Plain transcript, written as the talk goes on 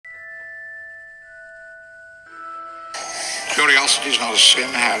Curiosity's not a sin,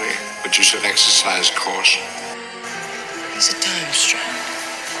 Harry, but you should exercise caution. He's a time strand.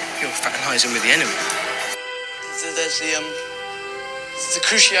 You're fraternizing with the enemy. There's the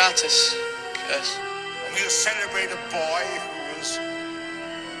Cruciatus curse. And we'll celebrate a boy who was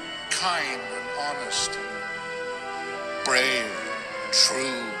kind and honest and brave and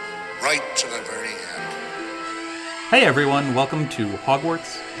true, right to the very end. Hey everyone, welcome to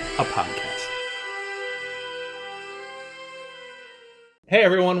Hogwarts, a podcast. Hey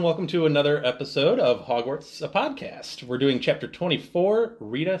everyone, welcome to another episode of Hogwarts, a podcast. We're doing chapter 24,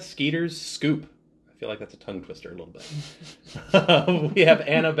 Rita Skeeter's Scoop. I feel like that's a tongue twister a little bit. We have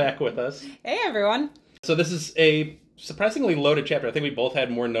Anna back with us. Hey everyone. So this is a surprisingly loaded chapter. I think we both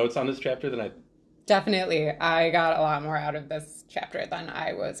had more notes on this chapter than I... Definitely. I got a lot more out of this chapter than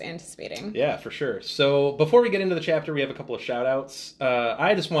I was anticipating. Yeah, for sure. So before we get into the chapter, we have a couple of shout-outs.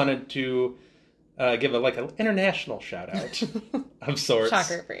 I just wanted to give an international shout-out of sorts.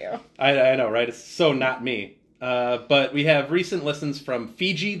 Shocker for you. I know, right? It's so not me. But we have recent listens from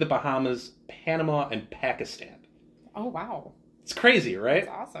Fiji, the Bahamas, Panama, and Pakistan. Oh, wow. It's crazy, right?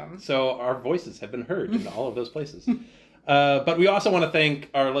 That's awesome. So our voices have been heard in all of those places. But we also want to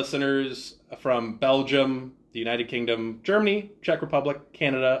thank our listeners from Belgium, the United Kingdom, Germany, Czech Republic,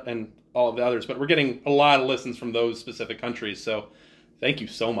 Canada, and all of the others. But we're getting a lot of listens from those specific countries. So thank you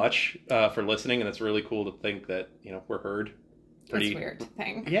so much for listening. And it's really cool to think that, we're heard. That's weird to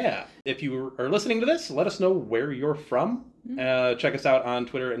think. Yeah. If you are listening to this, let us know where you're from. Check us out on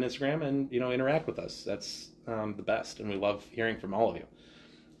Twitter and Instagram and, interact with us. That's the best. And we love hearing from all of you.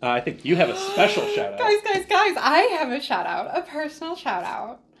 I think you have a special shout out. Guys, I have a shout out, a personal shout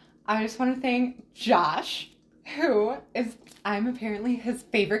out. I just want to thank Josh, I'm apparently his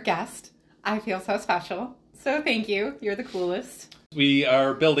favorite guest. I feel so special. So thank you. You're the coolest. We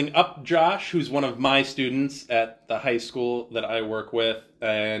are building up Josh, who's one of my students at the high school that I work with.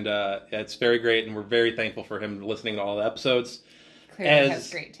 And it's very great. And we're very thankful for him listening to all the episodes. Clearly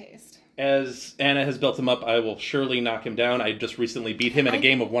has great taste. As Anna has built him up, I will surely knock him down. I just recently beat him in a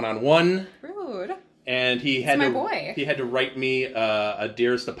game of one-on-one. Rude. And he had to write me a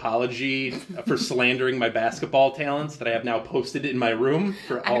Dearest apology for slandering my basketball talents that I have now posted in my room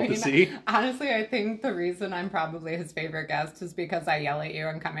for all to see. Honestly, I think the reason I'm probably his favorite guest is because I yell at you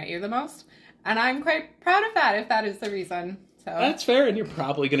and come at you the most. And I'm quite proud of that, if that is the reason. So that's fair, and you're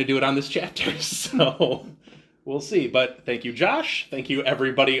probably going to do it on this chapter, so we'll see. But thank you, Josh. Thank you,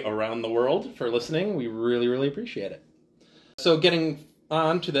 everybody around the world, for listening. We really, really appreciate it. So getting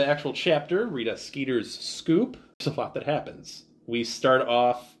on to the actual chapter, Rita Skeeter's Scoop. There's a lot that happens. We start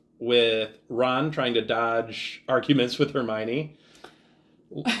off with Ron trying to dodge arguments with Hermione,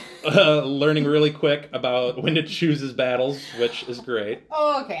 learning really quick about when to choose his battles, which is great.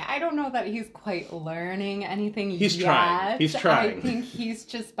 Oh, okay. I don't know that he's quite learning anything He's yet. trying. I think he's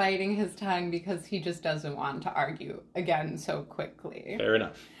just biting his tongue because he just doesn't want to argue again so quickly. Fair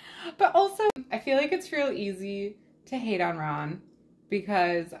enough. But also, I feel like it's real easy to hate on Ron.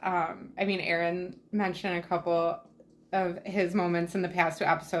 Because, Aaron mentioned a couple of his moments in the past two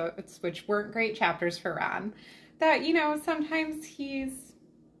episodes, which weren't great chapters for Ron, that, sometimes he's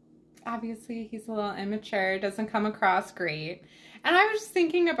a little immature, doesn't come across great. And I was just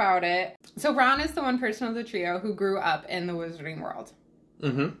thinking about it. So Ron is the one person of the trio who grew up in the Wizarding World.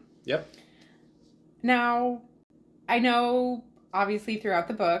 Mm-hmm. Yep. Now, I know, obviously, throughout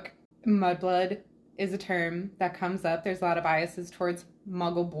the book, mudblood is a term that comes up. There's a lot of biases towards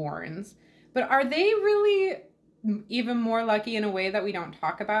Muggle-borns. But are they really even more lucky in a way that we don't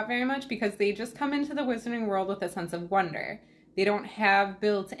talk about very much? Because they just come into the Wizarding World with a sense of wonder. They don't have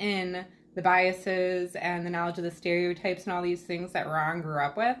built in the biases and the knowledge of the stereotypes and all these things that Ron grew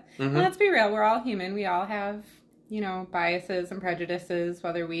up with. Mm-hmm. And let's be real, we're all human. We all have, biases and prejudices,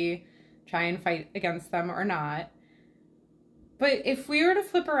 whether we try and fight against them or not. But if we were to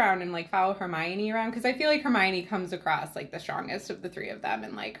flip around and, follow Hermione around, because I feel like Hermione comes across, the strongest of the three of them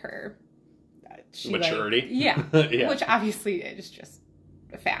and, her... maturity? Yeah, yeah. Which obviously is just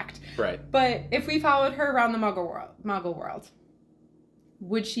a fact. Right. But if we followed her around the Muggle world,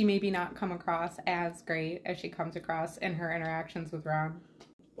 would she maybe not come across as great as she comes across in her interactions with Ron?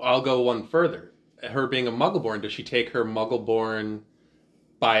 I'll go one further. Her being a Muggle-born, does she take her Muggle-born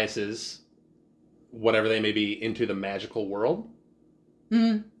biases, whatever they may be, into the magical world?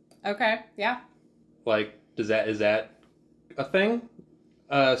 Okay, yeah. Is that a thing?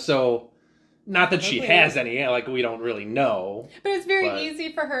 So, not that she has any, we don't really know. But it's very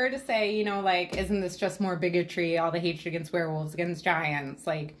easy for her to say, isn't this just more bigotry, all the hatred against werewolves, against giants?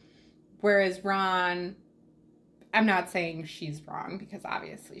 Whereas Ron, I'm not saying she's wrong, because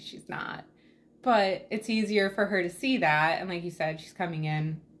obviously she's not. But it's easier for her to see that. And like you said, she's coming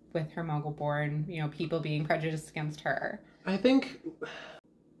in with her Muggle-born, people being prejudiced against her. I think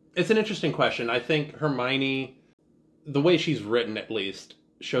it's an interesting question. I think Hermione, the way she's written at least,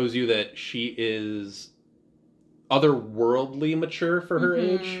 shows you that she is otherworldly mature for her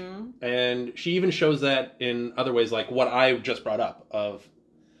age. And she even shows that in other ways, like what I just brought up, of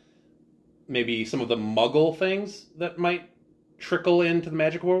maybe some of the Muggle things that might trickle into the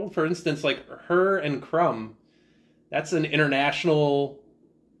magic world. For instance, like her and Krum, that's an international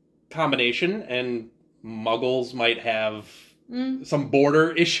combination, and Muggles might have some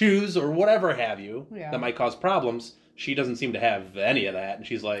border issues or whatever have you that might cause problems. She doesn't seem to have any of that, and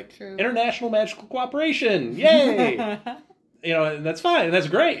she's like, True. International magical cooperation, yay! And that's fine, and that's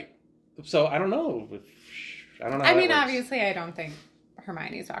great. So I don't know. I mean, obviously, I don't think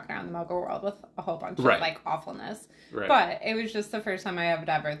Hermione's walking around the Muggle world with a whole bunch of awfulness. Right. But it was just the first time I have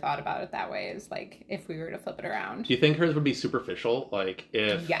ever thought about it that way. Is like if we were to flip it around. Do you think hers would be superficial? Like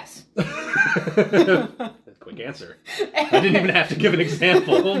if yes. Quick answer. I didn't even have to give an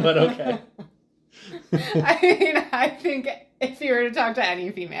example, but okay. I mean, I think if you were to talk to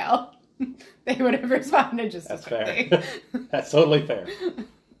any female, they would have responded just as quickly. Fair. That's totally fair.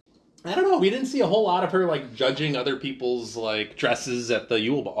 I don't know. We didn't see a whole lot of her like judging other people's like dresses at the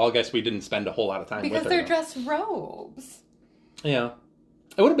Yule Ball. I guess we didn't spend a whole lot of time with her. Because they're dress robes. Yeah.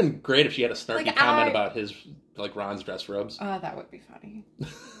 It would have been great if she had a snarky comment about his like Ron's dress robes. Oh, that would be funny.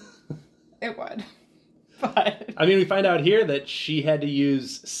 It would. But I mean, we find out here that she had to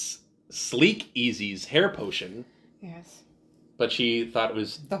use Sleek Easy's hair potion. Yes. But she thought it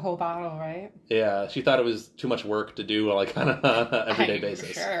was... the whole bottle, right? Yeah, she thought it was too much work to do like on a everyday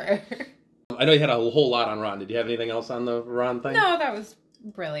basis. Sure. I know you had a whole lot on Ron. Did you have anything else on the Ron thing? No, that was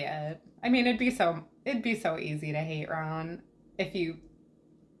really it. I mean, it'd be so easy to hate Ron if he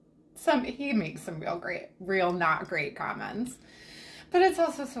makes some real not great comments. But it's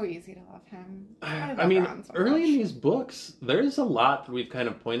also so easy to love him. I mean, early in these books, there's a lot that we've kind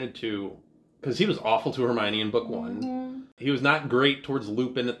of pointed to, because he was awful to Hermione in book 1. He was not great towards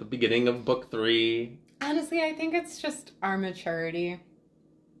Lupin at the beginning of book 3. Honestly, I think it's just our maturity.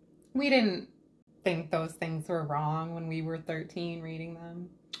 We didn't think those things were wrong when we were 13 reading them.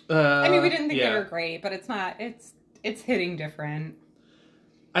 I mean, we didn't think they were great, but it's hitting different.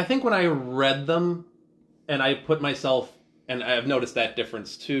 I think when I read them, and I put myself... and I've noticed that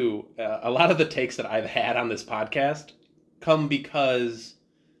difference too. A lot of the takes that I've had on this podcast come because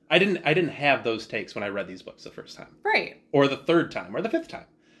I didn't have those takes when I read these books the first time. Right. Or the third time, or the fifth time.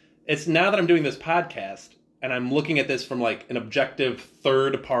 It's now that I'm doing this podcast, and I'm looking at this from like an objective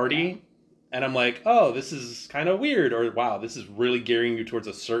third party, and I'm like, oh, this is kind of weird, or wow, this is really gearing you towards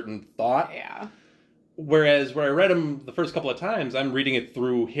a certain thought. Yeah. Whereas where I read them the first couple of times, I'm reading it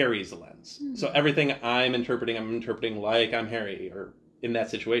through Harry's lens. Mm-hmm. So everything I'm interpreting like I'm Harry, or in that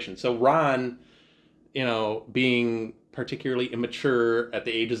situation. So Ron, being particularly immature at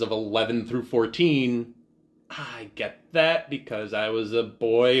the ages of 11 through 14, I get that because I was a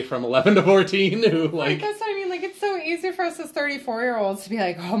boy from 11 to 14 who like... That's what I mean. Like, it's so easy for us as 34-year-olds to be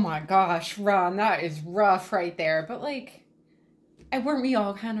like, oh my gosh, Ron, that is rough right there. But like, weren't we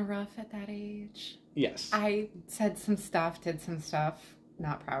all kind of rough at that age? Yes. I said some stuff, did some stuff,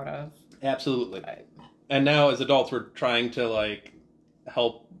 not proud of. Absolutely. And now as adults, we're trying to like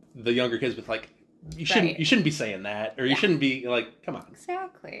help the younger kids with like, you shouldn't be saying that, or you shouldn't be like, come on.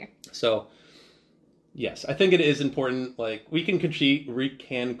 Exactly. So, yes, I think it is important. Like we can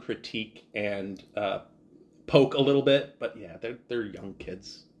critique and poke a little bit, but yeah, they're young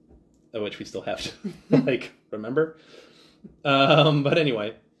kids, which we still have to like remember. But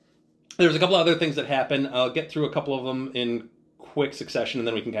anyway. There's a couple other things that happen. I'll get through a couple of them in quick succession, and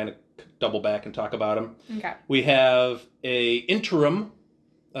then we can kind of double back and talk about them. Okay. We have a interim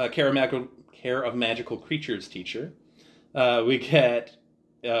care of magical creatures teacher. We get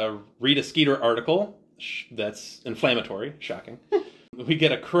a Rita Skeeter article that's inflammatory, shocking. We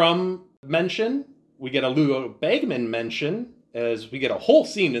get a Krum mention. We get a Ludo Bagman mention, as we get a whole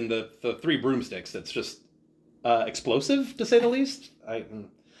scene in the Three Broomsticks that's just explosive, to say the least.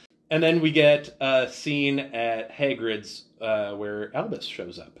 And then we get a scene at Hagrid's where Albus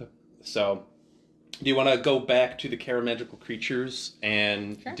shows up. So, do you want to go back to the Care of Magical Creatures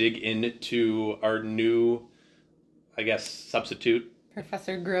and dig into our new, I guess, substitute?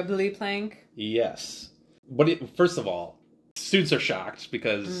 Professor Grubbly Plank? Yes. First of all, students are shocked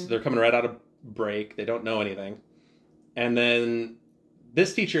because they're coming right out of break. They don't know anything. And then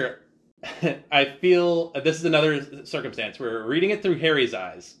this teacher... I feel this is another circumstance where reading it through Harry's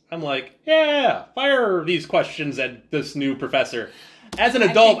eyes, I'm like, yeah, fire these questions at this new professor. As an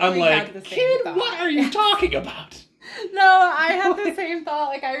I adult, think I'm we like, had the same kid, thought. what are you talking about? No, I had the same thought.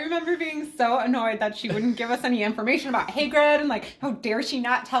 Like, I remember being so annoyed that she wouldn't give us any information about Hagrid, and like, how dare she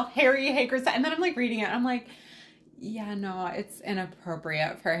not tell Harry Hagrid's... And then I'm like reading it, and I'm like, yeah, no, it's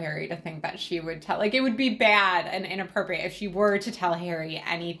inappropriate for Harry to think that she would tell. Like, it would be bad and inappropriate if she were to tell Harry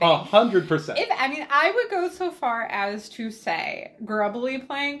anything. 100%. I would go so far as to say Grubbly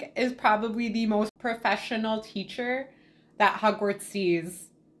Plank is probably the most professional teacher that Hogwarts sees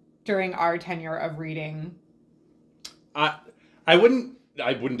during our tenure of reading. I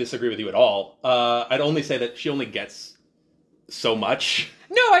wouldn't disagree with you at all. I'd only say that she only gets so much.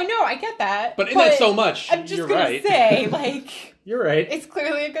 No, I know, I get that. But in that so much, I'm just you're gonna right. say, like, You're right. it's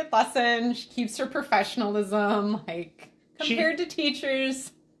clearly a good lesson. She keeps her professionalism, like, compared to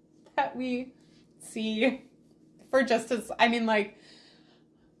teachers that we see for just as, I mean, like,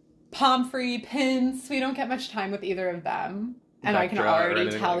 Pomfrey, Pince, we don't get much time with either of them. And I can Vectra or already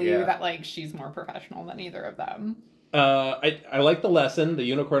anything tell like- you yeah. that, like, she's more professional than either of them. I like the lesson, the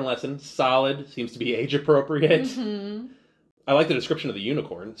unicorn lesson. Solid, seems to be age appropriate. Mm-hmm. I like the description of the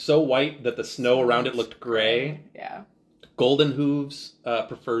unicorn. So white that the snow around it looked gray. Yeah. Golden Hooves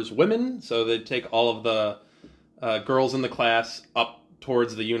prefers women, so they take all of the girls in the class up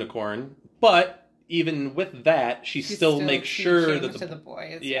towards the unicorn. But even with that, she still makes sure that to the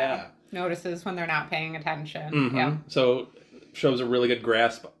boys. Yeah. Notices when they're not paying attention. Mhm. Yeah. So shows a really good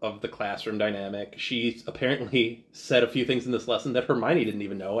grasp of the classroom dynamic. She apparently said a few things in this lesson that Hermione didn't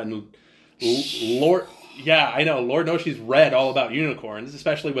even know, and Lord, yeah, I know. Lord knows she's read all about unicorns,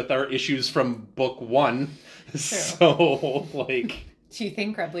 especially with our issues from book 1. So, like, Do you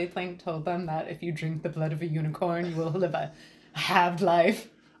think Grubbly Plank told them that if you drink the blood of a unicorn, you will live a halved life,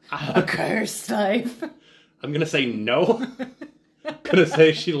 a cursed life? I'm gonna say no. I'm gonna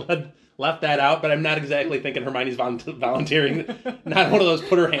say she left that out, but I'm not exactly thinking Hermione's volunteering. Not one of those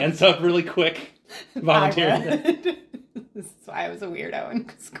put her hands up really quick volunteering. I would. This is why I was a weirdo in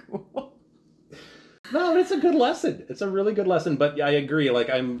school. No, it's a good lesson. It's a really good lesson, but I agree. Like,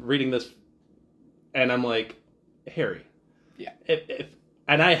 I'm reading this, and I'm like, Harry. Yeah.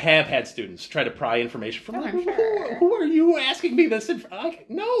 And I have had students try to pry information from Oh, me. I'm sure. Who are you asking me this? Like,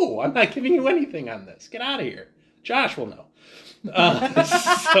 no, I'm not giving you anything on this. Get out of here. Josh will know. So, I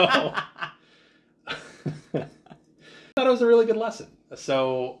thought it was a really good lesson.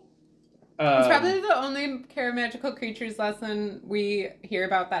 So, It's probably the only Magical Creatures lesson we hear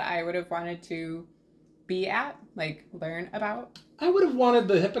about that I would have wanted to be at, like, learn about. I would have wanted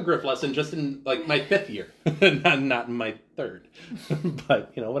the hippogriff lesson just in, like, my 5th year, not in my 3rd.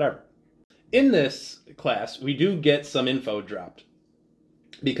 But, whatever. In this class, we do get some info dropped.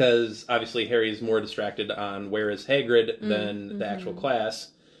 Because, obviously, Harry's more distracted on where is Hagrid than the actual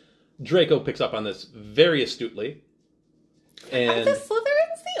class. Draco picks up on this very astutely. And Are the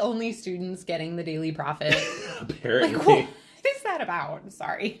Slytherins the only students getting the Daily Prophet? apparently... Like, what is that about? I'm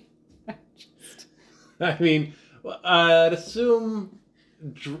sorry. I mean, I'd assume...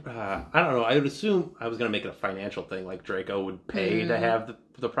 I don't know. I would assume I was going to make it a financial thing. Like, Draco would pay to have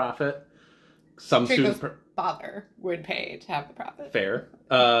the Prophet. Some Draco's students... father would pay to have the Prophet. Fair.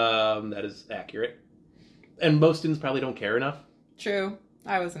 That is accurate. And most students probably don't care enough. True.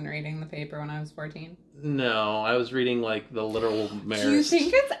 I wasn't reading the paper when I was 14. No, I was reading, like, the Literal Marist Do you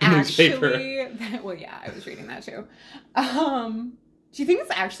think it's newspaper. actually... Well, yeah, I was reading that too. Do you think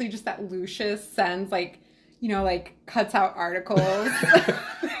it's actually just that Lucius sends, like, cuts out articles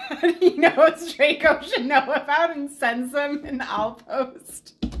that he knows Draco should know about and sends them in the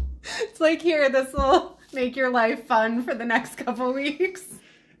Outpost? It's like, here, this will make your life fun for the next couple weeks.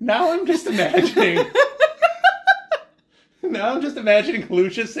 Now I'm just imagining... Now I'm just imagining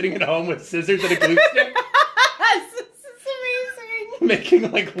Lucius sitting at home with scissors and a glue stick, Yes, this is amazing.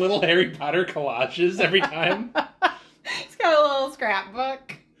 making, like, little Harry Potter collages every time. He's got a little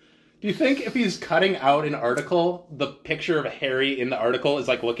scrapbook. Do you think if he's cutting out an article, the picture of Harry in the article is,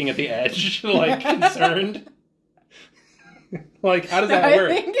 like, looking at the edge, like, concerned? Like, how does that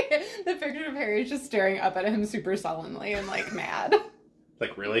work? I think the picture of Harry is just staring up at him super sullenly and, like, mad.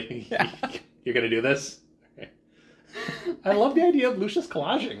 Like, really? Yeah. You're gonna do this? Okay. I love the idea of Lucius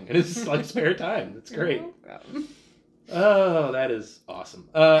collaging in his, like, spare time. It's great. Oh, that is awesome.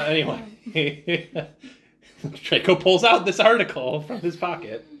 Anyway, Draco pulls out this article from his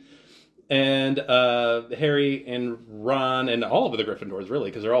pocket. And Harry and Ron and all of the Gryffindors, really,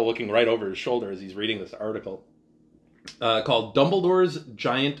 because they're all looking right over his shoulder as he's reading this article, called Dumbledore's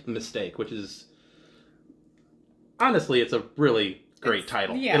Giant Mistake, which is, honestly, it's a really great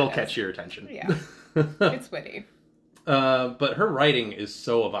title. yeah, It'll it catch your attention. Yeah. It's witty. But her writing is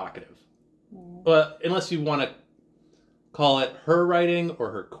so evocative. But unless you want to call it her writing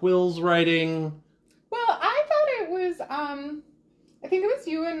or her Quill's writing. Well, I thought it was, I think it was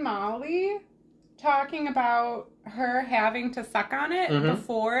you and Molly talking about her having to suck on it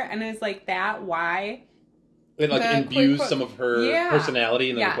before, and is like that why It like the imbues some of her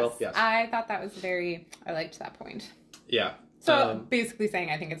personality in the Quill. Yes, I thought that was I liked that point. Yeah. So basically saying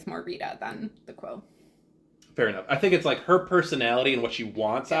I think it's more Rita than the Quill. Fair enough. I think it's like her personality and what she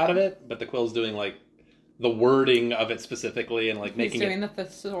wants out of it, but the Quill's doing like the wording of it specifically and like making doing it... the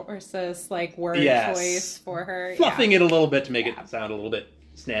thesaurus like word choice for her. Fluffing it a little bit to make it sound a little bit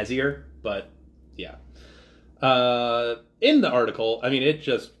snazzier, but yeah. In the article, I mean, it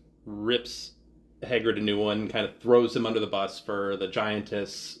just rips Hagrid a new one, kind of throws him under the bus for the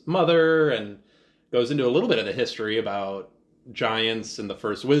giantess mother, and goes into a little bit of the history about giants in the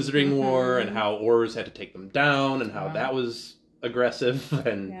First Wizarding War and how Aurors had to take them down and how that was aggressive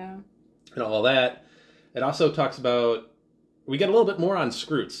and all that. It also talks about, we get a little bit more on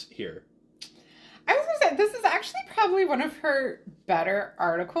Scroots here. I was going to say, this is actually probably one of her better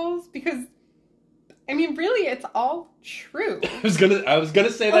articles because, I mean, really, it's all true. I was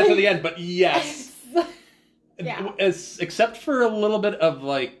gonna say that to the end, but yes. Except for a little bit of,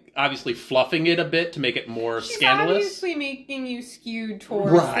 like, obviously fluffing it a bit to make it more scandalous. She's obviously making you skewed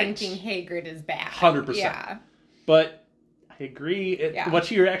towards thinking Hagrid is bad. 100%. Yeah. But I agree. What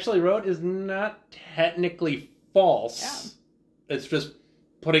she actually wrote is not technically false. Yeah. It's just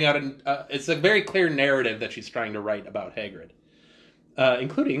putting out it's a very clear narrative that she's trying to write about Hagrid,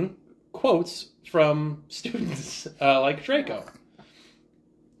 including quotes from students like Draco,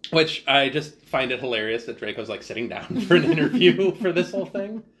 which I just find it hilarious that Draco's like sitting down for an interview for this whole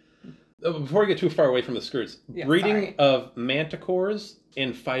thing. Before we get too far away from the Scroots, breeding of manticores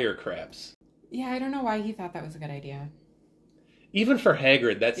and fire crabs. Yeah, I don't know why he thought that was a good idea. Even for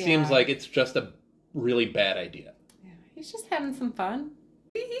Hagrid, that seems like it's just a really bad idea. Yeah, he's just having some fun.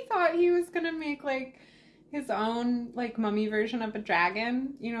 He thought he was going to make, like, his own, like, mummy version of a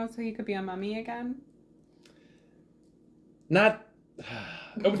dragon, you know, so he could be a mummy again. Not...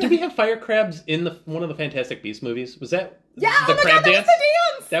 Did we have fire crabs in one of the Fantastic Beasts movies? Was that the crab dance?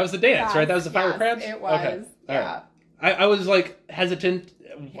 That was the dance, right? That was the fire crabs? It was, okay. Right. I was, like, hesitant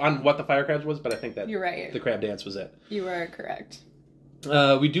on what the fire crabs was, but I think that you're right. The crab dance was it. You are correct.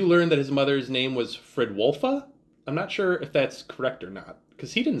 We do learn that his mother's name was Fridwulfa. I'm not sure if that's correct or not,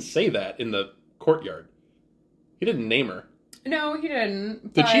 because he didn't say that in the courtyard. He didn't name her. No, he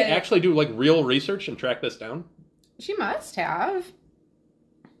didn't. Did she actually do, like, real research and track this down? She must have.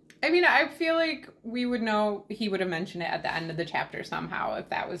 I mean, I feel like we would know he would have mentioned it at the end of the chapter somehow if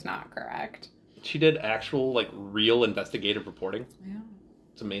that was not correct. She did actual, like, real investigative reporting. Yeah.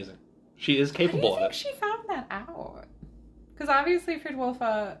 It's amazing. She is capable of it. She found that out. Because obviously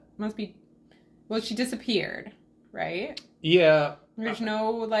Fridwulfa must be... Well, she disappeared, right? Yeah. There's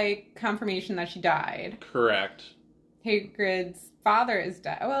no, like, confirmation that she died. Correct. Hagrid's father is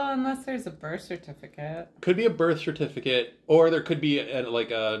dead. Well, unless there's a birth certificate. Could be a birth certificate, or there could be,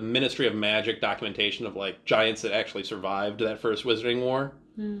 a Ministry of Magic documentation of, like, giants that actually survived that First Wizarding War.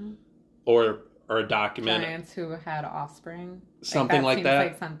 Mm. Or a document. Giants who had offspring. Something like that.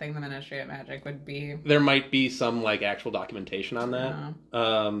 Seems like something the Ministry of Magic would be. There might be some, like, actual documentation on that,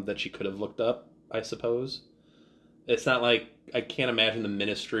 that she could have looked up, I suppose. It's not like, I can't imagine the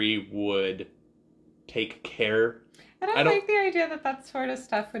Ministry would take care. I don't like the idea that sort of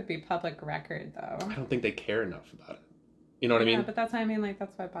stuff would be public record, though. I don't think they care enough about it. You know what I mean? Yeah, but that's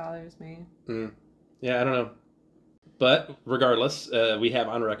what bothers me. Yeah, I don't know. But regardless, we have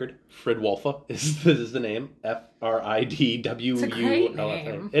on record, Fridwulfa is the name. Fridwulfa. It's a great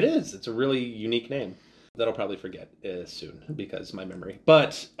name. It is. It's a really unique name that I'll probably forget soon because my memory.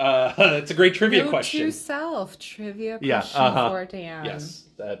 But it's a great trivia question. Note to self, trivia question for Dan. Yes.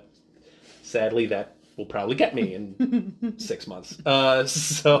 Sadly, that will probably get me in 6 months. But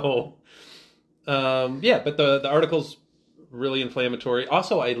the article's really inflammatory.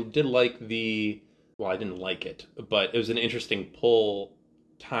 Also, I did like I didn't like it, but it was an interesting pull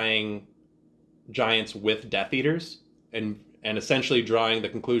tying giants with Death Eaters and essentially drawing the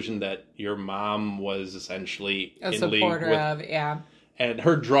conclusion that your mom was essentially a supporter of, and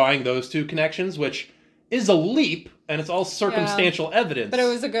her drawing those two connections, which is a leap, and it's all circumstantial evidence. But it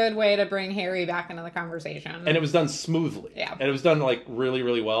was a good way to bring Harry back into the conversation. And it was done smoothly. Yeah. And it was done, like, really,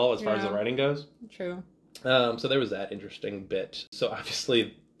 really well as far as the writing goes. True. So there was that interesting bit. So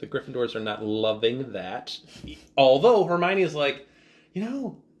obviously the Gryffindors are not loving that. Although Hermione is like,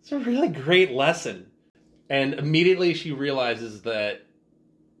 it's a really great lesson. And immediately she realizes that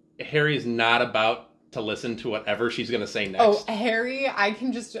Harry is not about to listen to whatever she's going to say next. Oh, Harry, I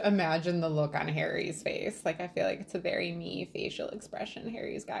can just imagine the look on Harry's face. Like, I feel like it's a very me facial expression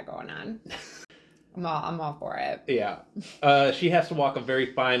Harry's got going on. I'm all for it. Yeah. She has to walk a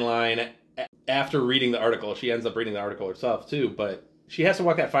very fine line after reading the article. She ends up reading the article herself, too, but she has to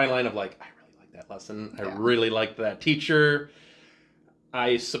walk that fine line of, like, I really like that lesson. I really liked that teacher.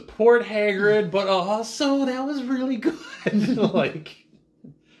 I support Hagrid, but also that was really good. Like,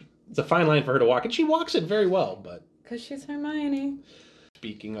 it's a fine line for her to walk, and she walks it very well, but... Because she's Hermione.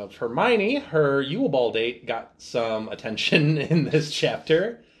 Speaking of Hermione, her Yule Ball date got some attention in this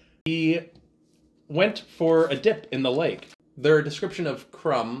chapter. He went for a dip in the lake. Their description of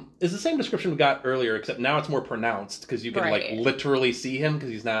Krum is the same description we got earlier, except now it's more pronounced, because you can, like, literally see him, because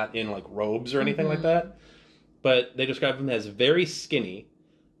he's not in, like, robes or anything like that. But they describe him as very skinny,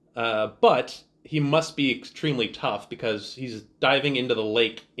 but he must be extremely tough because he's diving into the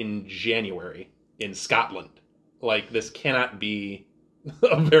lake in January in Scotland. Like, this cannot be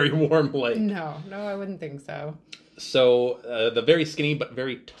a very warm lake. No, I wouldn't think so. So, the very skinny but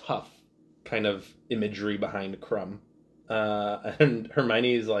very tough kind of imagery behind Krum. And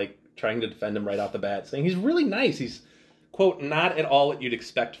Hermione's, like, trying to defend him right off the bat, saying he's really nice. He's, quote, not at all what you'd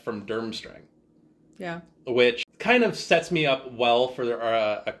expect from Durmstrang. Yeah. Which kind of sets me up well for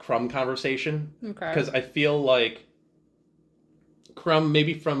a Krum conversation. Okay. Because I feel like Krum,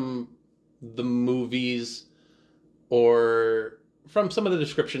 maybe from the movies or from some of the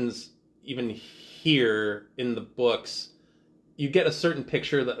descriptions even here in the books, you get a certain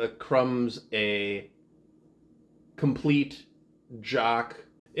picture that Krum's a complete jock.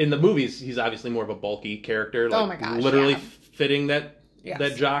 In the movies, he's obviously more of a bulky character. Like, oh my gosh, literally fitting that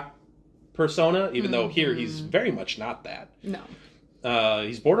jock persona, even though here he's very much not that. No.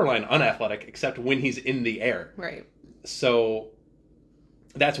 He's borderline unathletic, except when he's in the air. Right. So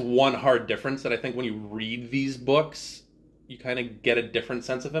that's one hard difference that I think when you read these books, you kind of get a different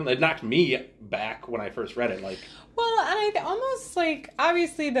sense of him. It knocked me back when I first read it. Like, well, and I almost, like,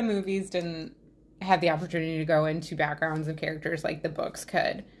 obviously the movies didn't have the opportunity to go into backgrounds of characters like the books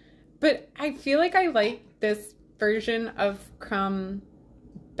could. But I feel like I like this version of Krum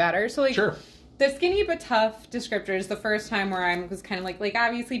better. So, like, sure. The skinny but tough descriptor is the first time where I was kind of like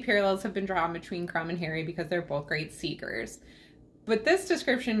obviously parallels have been drawn between Krum and Harry because they're both great seekers. But this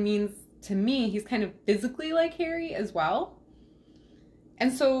description means, to me, he's kind of physically like Harry as well.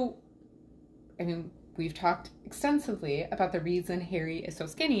 And so, I mean, we've talked extensively about the reason Harry is so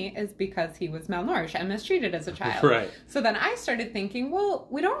skinny is because he was malnourished and mistreated as a child. Right. So then I started thinking, well,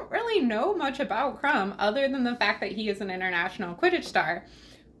 we don't really know much about Krum other than the fact that he is an international Quidditch star.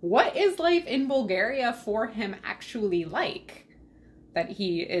 What is life in Bulgaria for him actually like? That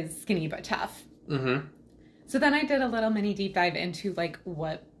he is skinny but tough. Mm-hmm. So then I did a little mini deep dive into, like,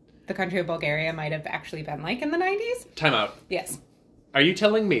 what the country of Bulgaria might have actually been like in the 90s. Time out. Yes. Are you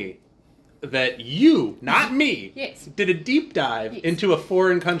telling me that you, not me, yes, did a deep dive into a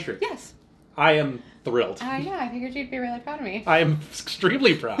foreign country? Yes. I am thrilled. Yeah, I figured you'd be really proud of me. I am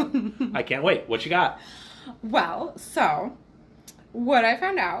extremely proud. I can't wait. What you got? Well, so what I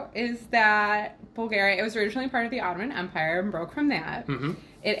found out is that Bulgaria, it was originally part of the Ottoman Empire and broke from that. Mm-hmm.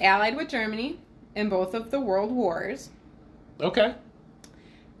 It allied with Germany in both of the world wars. Okay.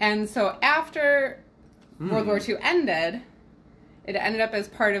 And so after World War II ended, it ended up as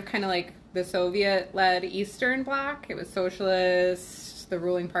part of kind of like the Soviet-led Eastern Bloc. It was socialist. The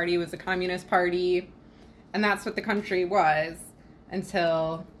ruling party was the Communist Party. And that's what the country was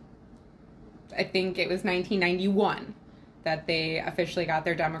until, I think it was 1991, that they officially got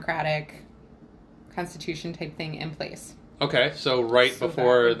their democratic constitution type thing in place. Okay, so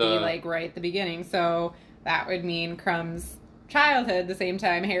before that would be like right at the beginning. So that would mean Krum's childhood, the same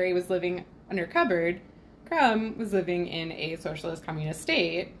time Harry was living under cupboard, Krum was living in a socialist communist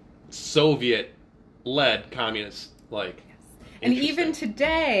state. Soviet-led communist, like. Yes. And even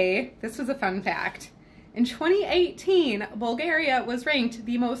today, this was a fun fact, in 2018, Bulgaria was ranked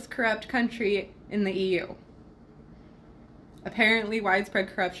the most corrupt country in the EU. Apparently, widespread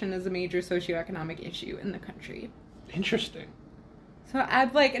corruption is a major socioeconomic issue in the country. Interesting. So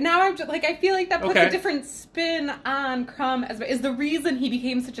I'm like, now I'm just like, I feel like that puts a different spin on Krum as is the reason he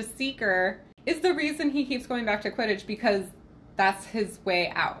became such a seeker, is the reason he keeps going back to Quidditch because that's his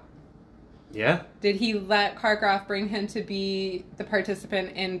way out. Yeah. Did he let Karkaroff bring him to be the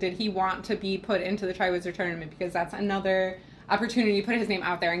participant, and did he want to be put into the Triwizard Tournament because that's another opportunity to put his name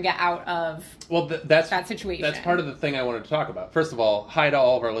out there and get out of that situation? That's part of the thing I wanted to talk about. First of all, hi to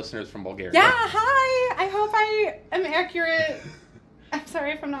all of our listeners from Bulgaria. Yeah, hi! I hope I am accurate. I'm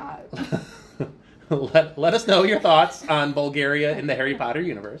sorry if I'm not. Let us know your thoughts on Bulgaria in the Harry Potter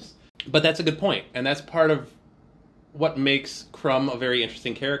universe. But that's a good point, and that's part of what makes Crumb a very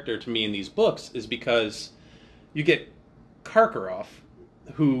interesting character to me in these books, is because you get Karkaroff,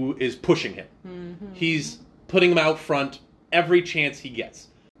 who is pushing him. Mm-hmm. He's putting him out front every chance he gets.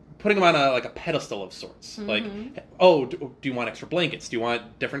 Putting him on a pedestal of sorts. Mm-hmm. Like, oh, do you want extra blankets? Do you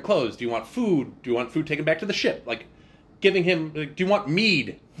want different clothes? Do you want food? Do you want food taken back to the ship? Like, giving him, do you want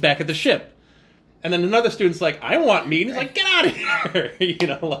mead back at the ship? And then another student's like, I want mead. And he's like, get out of here! You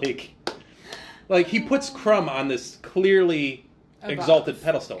know, like he puts Crumb on this clearly exalted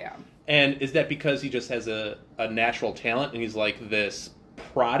pedestal. Yeah. And is that because he just has a natural talent and he's like this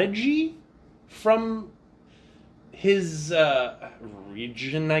prodigy from his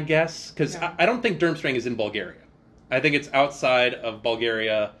region, I guess? Because I don't think Durmstrang is in Bulgaria. I think it's outside of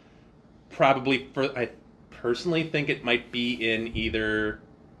Bulgaria. Probably, I personally think it might be in either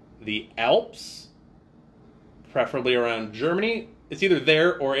the Alps, preferably around Germany. It's either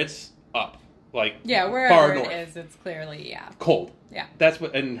there or it's up. Wherever far north. It is, it's clearly, cold. Yeah. That's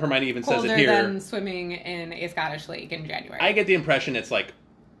what, and Hermione even colder says it here. Colder than swimming in a Scottish lake in January. I get the impression it's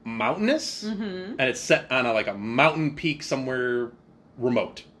mountainous, and it's set on a mountain peak somewhere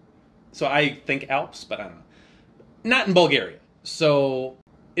remote. So I think Alps, but I don't know. Not in Bulgaria. So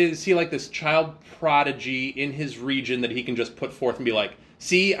is he this child prodigy in his region that he can just put forth and be like,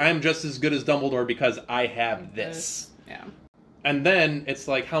 see, I'm just as good as Dumbledore because I have this. Yeah. And then it's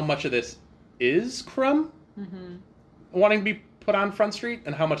how much of this is Crumb wanting to be put on Front Street,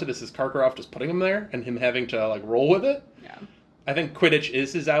 and how much of this is Karkaroff just putting him there and him having to roll with it? Yeah. I think Quidditch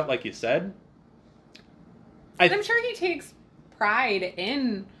is his out, like you said. I'm sure he takes pride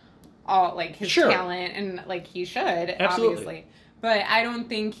in all his talent, and he should, absolutely. Obviously. But I don't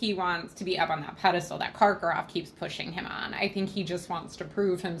think he wants to be up on that pedestal that Karkaroff keeps pushing him on. I think he just wants to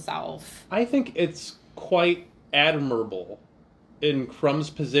prove himself. I think it's quite admirable in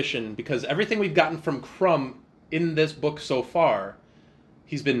Crumb's position, because everything we've gotten from Crumb in this book so far,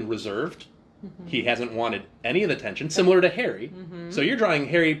 he's been reserved. Mm-hmm. He hasn't wanted any of the attention, similar to Harry. Mm-hmm. So you're drawing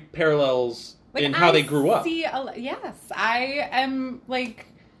Harry parallels in how they grew up. Yes, I am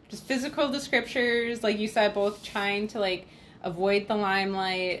just physical descriptures, like you said, both trying to avoid the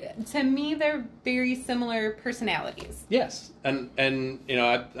limelight. To me, they're very similar personalities. Yes, and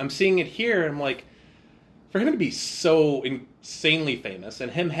I'm seeing it here. And I'm for him to be so insanely famous, and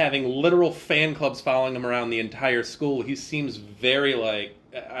him having literal fan clubs following him around the entire school, he seems very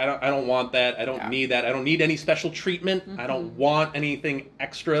I don't want that. I don't need that. I don't need any special treatment. Mm-hmm. I don't want anything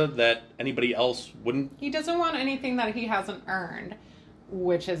extra that anybody else wouldn't. He doesn't want anything that he hasn't earned,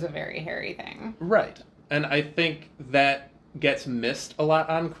 which is a very Harry thing. Right. And I think that gets missed a lot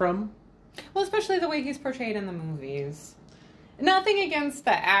on Crumb. Well, especially the way he's portrayed in the movies. Nothing against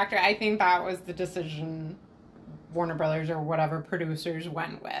the actor. I think that was the decision Warner Brothers or whatever producers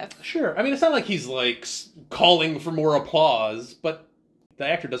went with. Sure. I mean, it's not like he's calling for more applause, but the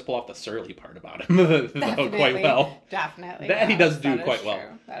actor does pull off the surly part about him quite well. Definitely. That he does do quite well.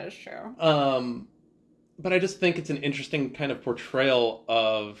 That is true. But I just think it's an interesting kind of portrayal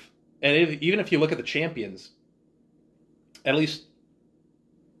of, and even if you look at the champions, at least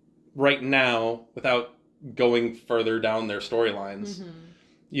right now, without going further down their storylines,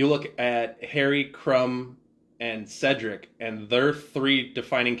 you look at Harry, Crumb, and Cedric, and their three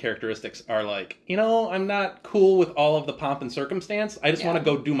defining characteristics are I'm not cool with all of the pomp and circumstance. I just want to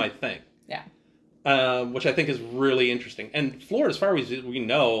go do my thing. Yeah. Which I think is really interesting. And Fleur, as far as we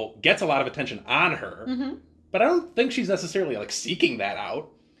know, gets a lot of attention on her, but I don't think she's necessarily seeking that out.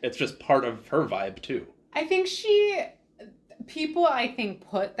 It's just part of her vibe too. I think people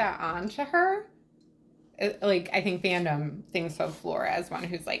put that onto her. I think fandom thinks of Fleur as one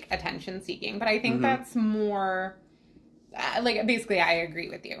who's attention seeking, but I think that's more basically I agree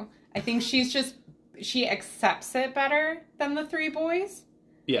with you. I think she accepts it better than the three boys.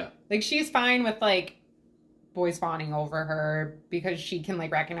 Yeah. She's fine with boys fawning over her because she can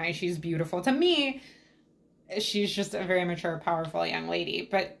recognize she's beautiful. To me, she's just a very mature, powerful young lady,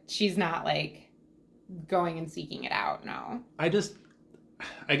 but she's not going and seeking it out. No.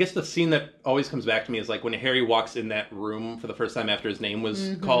 I guess the scene that always comes back to me is when Harry walks in that room for the first time after his name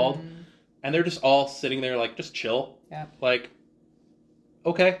was called, and they're just all sitting there just chill. Yeah.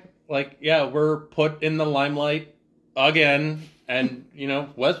 Okay. We're put in the limelight again, and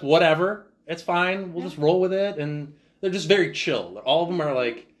whatever. It's fine. We'll just roll with it. And they're just very chill. All of them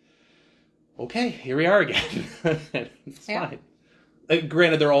are okay, here we are again. It's fine.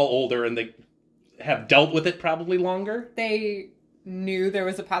 Granted, they're all older and they have dealt with it probably longer. They knew there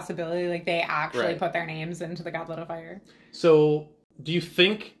was a possibility, they actually put their names into the Goblet of Fire. So, do you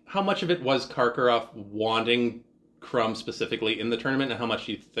think how much of it was Karkaroff wanting Crumb specifically in the tournament, and how much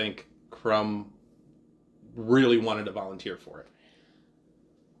do you think Crumb really wanted to volunteer for it.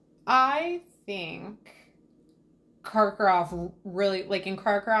 I think Karkaroff really, like, in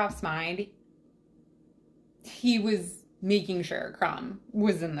Karkaroff's mind, he was making sure Crumb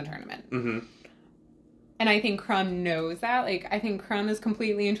was in the tournament. Mm-hmm. And I think Crumb knows that. Like, I think Crumb is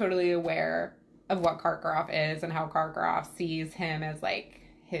completely and totally aware of what Karkaroff is and how Karkaroff sees him as, like,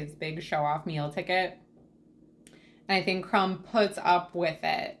 his big show-off meal ticket. And I think Crumb puts up with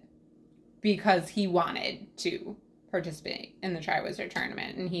it because he wanted to participate in the Triwizard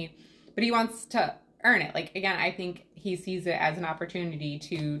Tournament. But he wants to earn it. Like, again, I think he sees it as an opportunity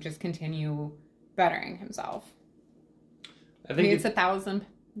to just continue bettering himself. I mean, it's 1,000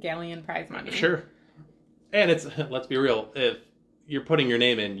 galleon prize money. Sure. And it's, let's be real, if you're putting your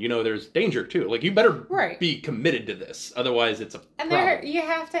name in, you know there's danger too. Like, you better be committed to this. Otherwise, it's a problem. You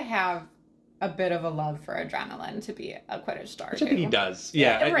have to have a bit of a love for adrenaline to be a Quidditch star, Which I think he does.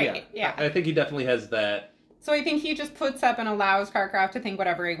 Yeah. Yeah. I think he definitely has that. So I think he just puts up and allows Karkaroff to think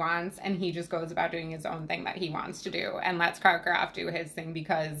whatever he wants, and he just goes about doing his own thing that he wants to do, and lets Karkaroff do his thing,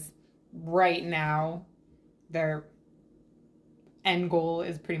 because right now their end goal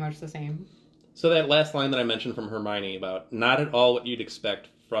is pretty much the same. So that last line that I mentioned from Hermione about not at all what you'd expect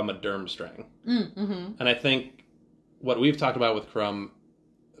from a Durmstrang. Mm-hmm. And I think what we've talked about with Crumb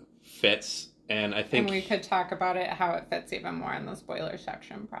fits, and I think... And we could talk about it, how it fits even more in the spoiler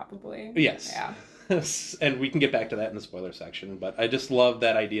section, probably. Yes. Yeah. And we can get back to that in the spoiler section, but I just love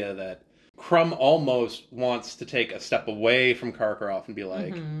that idea that Crumb almost wants to take a step away from Karkaroff and be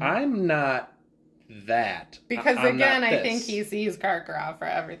like, I'm not that. Because I'm again, not I this. think he sees Karkaroff for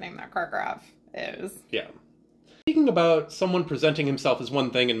everything that Karkaroff is. Yeah. Speaking about someone presenting himself as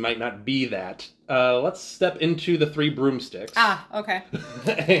one thing and might not be that, let's step into the Three Broomsticks. Ah, okay.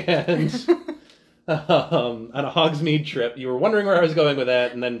 And on a Hogsmeade trip, you were wondering where I was going with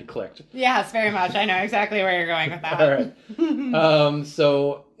that, and then clicked. Yes, very much. I know exactly where you're going with that. All right.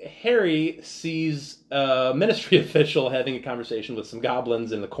 So Harry sees a ministry official having a conversation with some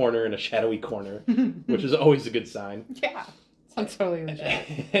goblins in the corner, in a shadowy corner, which is always a good sign. Yeah. Sounds totally legit.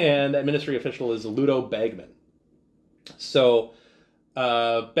 And that ministry official is Ludo Bagman. So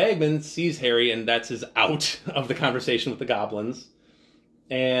Bagman sees Harry, and that's his out of the conversation with the goblins.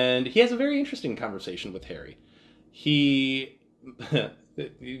 And he has a very interesting conversation with Harry. You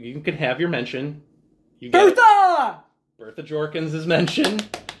can have your mention. Bertha! Bertha Jorkins is mentioned.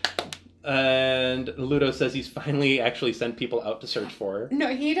 And Ludo says he's finally actually sent people out to search for her. No,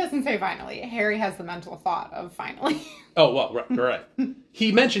 he doesn't say finally. Harry has the mental thought of finally. Oh, well, right.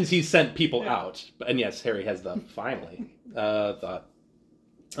 He mentions he's sent people out. And yes, Harry has the finally thought.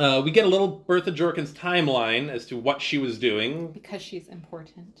 We get a little Bertha Jorkins timeline as to what she was doing. Because she's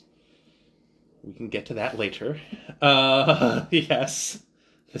important. We can get to that later. Yes.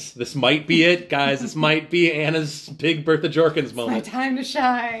 This might be it, guys. This might be Anna's big Bertha Jorkins moment. It's my time to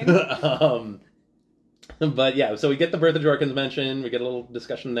shine. But yeah, so we get the Bertha Jorkins mention. We get a little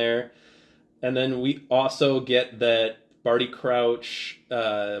discussion there. And then we also get that Barty Crouch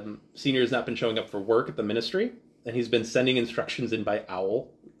Sr. has not been showing up for work at the ministry. And he's been sending instructions in by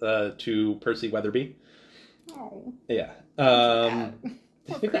owl to Percy Weatherby. Oh. Yeah.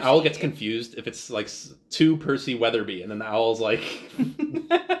 I think the owl gets confused if it's like to Percy Weatherby, and then the owl's like,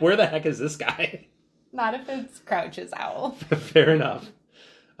 where the heck is this guy? Not if it's Crouch's owl. Fair enough.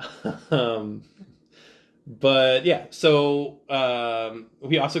 But yeah, so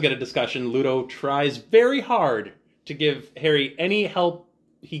we also get a discussion. Ludo tries very hard to give Harry any help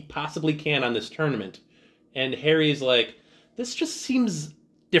he possibly can on this tournament. And Harry's like, this just seems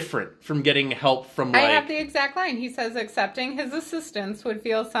different from getting help from, like... I have the exact line. He says accepting his assistance would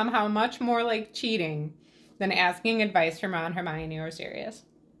feel somehow much more like cheating than asking advice from Ron, Hermione, or Sirius.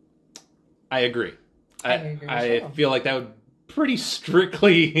 I agree. I too. feel like that would pretty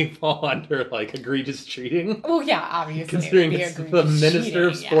strictly fall under, like, egregious cheating. Well, yeah, obviously. Considering it's the Minister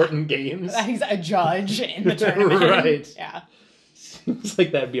of Sport and Games. He's a judge in the tournament. Right. Yeah. Seems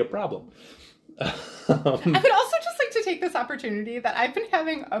like that'd be a problem. I would also just like to take this opportunity that I've been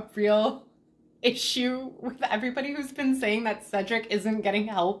having a real issue with everybody who's been saying that Cedric isn't getting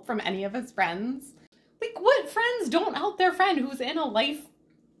help from any of his friends. Like, what friends don't help their friend who's in a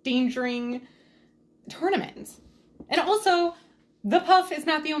life-endangering tournament? And also, the Puff is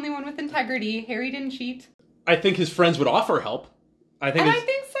not the only one with integrity. Harry didn't cheat. I think his friends would offer help. I think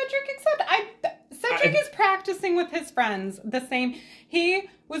Cedric Cedric is practicing with his friends the same. He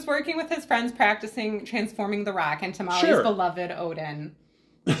was working with his friends practicing transforming the rock into Molly's beloved Odin.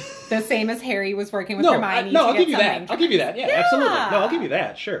 The same as Harry was working with Hermione. I'll give you that. I'll give you that. Yeah, absolutely. No, I'll give you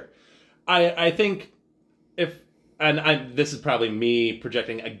that. Sure. I think and this is probably me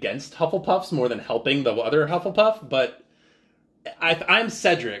projecting against Hufflepuffs more than helping the other Hufflepuff, but I'm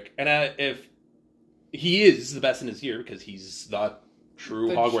Cedric, and if he is the best in his year because he's the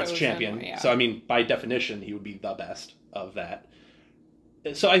true Hogwarts champion. Yeah. So, I mean, by definition, he would be the best of that.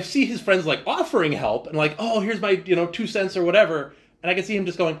 So I see his friends, like, offering help, and like, oh, here's my, 2 cents or whatever, and I can see him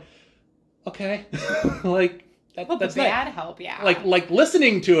just going, okay. Like, that's bad help, yeah. Like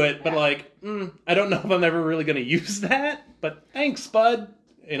listening to it, but like, I don't know if I'm ever really going to use that, but thanks, bud.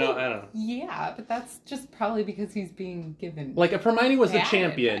 I don't know. Yeah, but that's just probably because he's being given... Like, if Hermione was the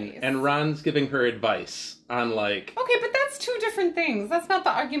champion advice. and Ron's giving her advice on, like... Okay, but that's 2 different things. That's not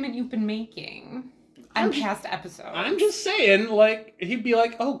the argument you've been making on past episodes. I'm just saying, like, he'd be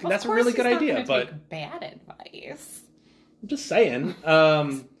like, oh, that's a really good idea, but... Take bad advice. I'm just saying.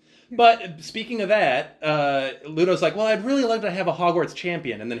 But speaking of that, Ludo's like, well, I'd really like to have a Hogwarts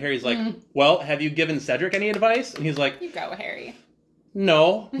champion. And then Harry's like, well, have you given Cedric any advice? And he's like... You go, Harry.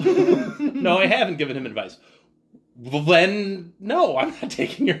 No. No, I haven't given him advice. Well, then, no, I'm not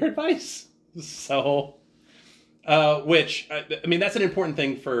taking your advice. So, which, I mean, that's an important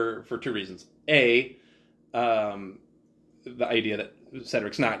thing for 2 reasons. A, the idea that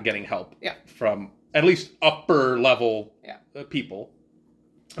Cedric's not getting help from at least upper level people.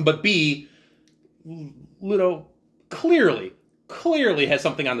 But B, Ludo clearly has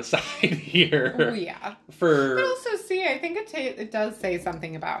something on the side here. Oh, yeah. But also, see, I think it does say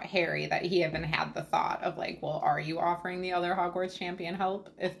something about Harry that he even had the thought of, like, well, are you offering the other Hogwarts champion help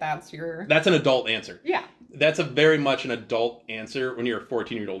if that's your... That's an adult answer. Yeah. That's a very much an adult answer when you're a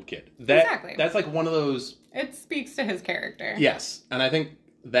 14-year-old kid. Exactly. That's like one of those... It speaks to his character. Yes. And I think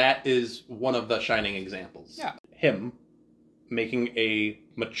that is one of the shining examples. Yeah. Him making a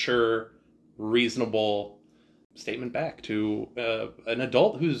mature, reasonable... statement back to an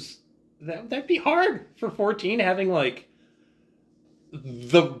adult who's that'd be hard for 14, having like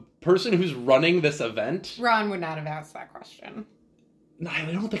the person who's running this event. Ron would not have asked that question. No, I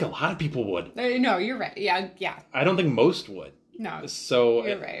don't think a lot of people would. No, you're right. Yeah. I don't think most would. No. So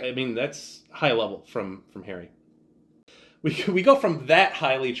you're right. I mean, that's high level from Harry. We go from that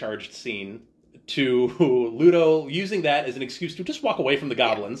highly charged scene to Ludo using that as an excuse to just walk away from the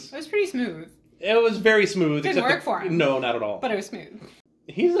goblins. Yeah, it was pretty smooth. It was very smooth. Didn't work for him. No, not at all. But it was smooth.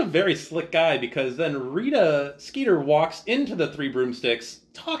 He's a very slick guy because then Rita Skeeter walks into the 3 Broomsticks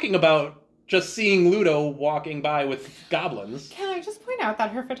talking about just seeing Ludo walking by with goblins. Can I just point out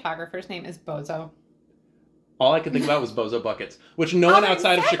that her photographer's name is Bozo? All I could think about was Bozo Buckets, which no one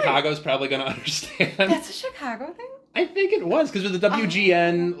outside of Chicago is probably going to understand. That's a Chicago thing? I think it was, because with the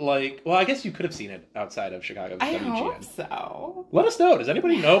WGN, well, I guess you could have seen it outside of Chicago. I WGN. hope so. Let us know. Does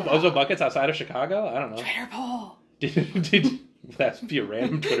anybody know Bozo Buckets outside of Chicago? I don't know. Twitter poll. Did that be a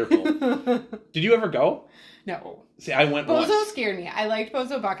random Twitter poll? Did you ever go? No. See, I went Bozo once. scared me. I liked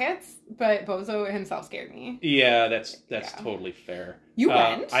Bozo Buckets, but Bozo himself scared me. Yeah, that's totally fair. You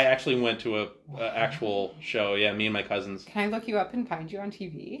went? I actually went to a actual show. Yeah, me and my cousins. Can I look you up and find you on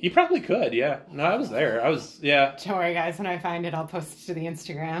TV? You probably could. Yeah. No, I was there. Don't worry, guys. When I find it, I'll post it to the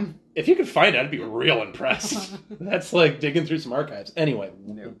Instagram. If you could find it, I'd be real impressed. That's like digging through some archives. Anyway,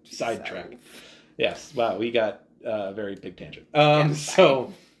 sidetrack. Yes. Wow, we got a very big tangent.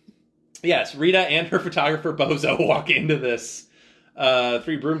 So, yes, Rita and her photographer Bozo walk into this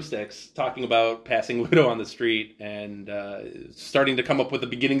 3 Broomsticks talking about passing Ludo on the street and starting to come up with the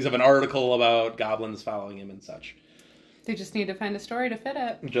beginnings of an article about goblins following him and such. They just need to find a story to fit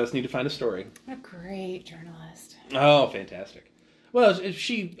it. Just need to find a story. What a great journalist. Oh, fantastic. Well,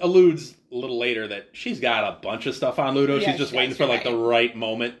 she alludes a little later that she's got a bunch of stuff on Ludo. She's just waiting for like the right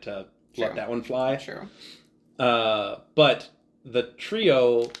moment to let that one fly. True. But the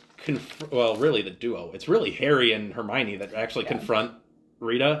trio... really the duo. It's really Harry and Hermione that actually confront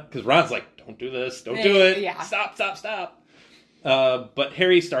Rita, because Ron's like, don't do this, don't do it, stop. But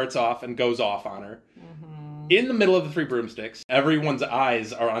Harry starts off and goes off on her. Mm-hmm. In the middle of the 3 Broomsticks, everyone's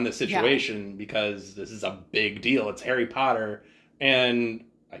eyes are on this situation because this is a big deal. It's Harry Potter, and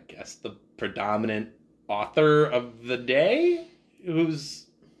I guess the predominant author of the day, who's...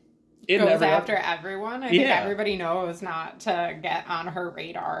 goes after everyone. I think everybody knows not to get on her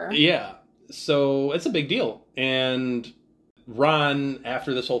radar. Yeah. So it's a big deal. And Ron,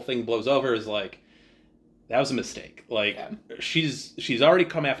 after this whole thing blows over, is like, that was a mistake. Like, she's already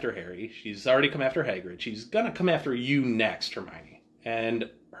come after Harry. She's already come after Hagrid. She's gonna come after you next, Hermione. And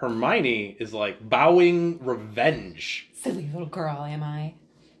Hermione is like vowing revenge. Silly little girl, am I?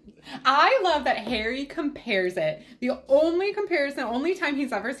 I love that Harry compares it. The only time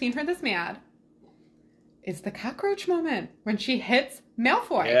he's ever seen her this mad is the cockroach moment when she hits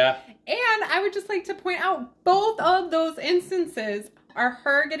Malfoy. Yeah. And I would just like to point out both of those instances are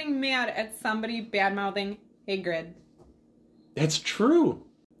her getting mad at somebody bad-mouthing Hagrid. It's true.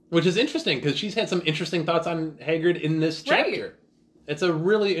 Which is interesting, because she's had some interesting thoughts on Hagrid in this chapter. Right. It's a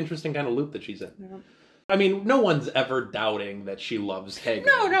really interesting kind of loop that she's in. Yeah. I mean, no one's ever doubting that she loves Hagrid.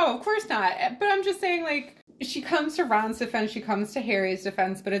 No, of course not. But I'm just saying, like, she comes to Ron's defense, she comes to Harry's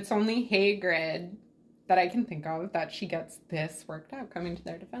defense, but it's only Hagrid that I can think of that she gets this worked out coming to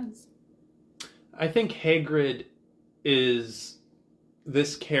their defense. I think Hagrid is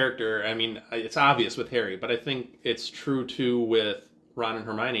this character. I mean, it's obvious with Harry, but I think it's true too with Ron and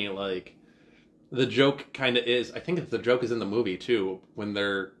Hermione. Like, the joke kind of is, I think the joke is in the movie too, when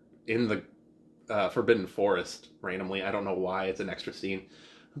they're in the Forbidden Forest randomly. I don't know why, it's an extra scene,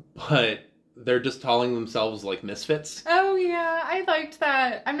 but they're just calling themselves like misfits. Oh yeah, I liked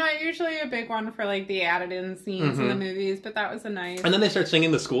that. I'm not usually a big one for like the added in scenes in the movies, but that was a nice. And then they start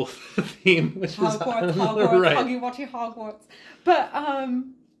singing the school theme, which Hogwarts, is Hogwarts, right. Hoggy Watchy Hogwarts. But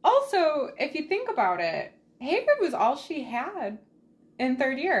also, if you think about it, Hagrid was all she had in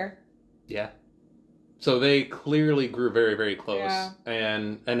third year. Yeah. So they clearly grew very, very close. Yeah.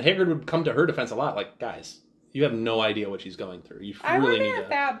 And Hagrid would come to her defense a lot, like, guys, you have no idea what she's going through. You I really wonder need if to...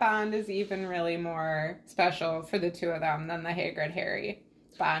 that bond is even really more special for the two of them than the Hagrid-Harry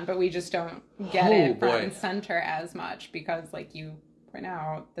bond, but we just don't get it front and center as much because, like you point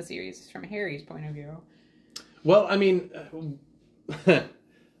out, the series is from Harry's point of view. Well, I mean,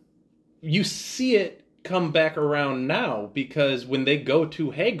 you see it come back around now because when they go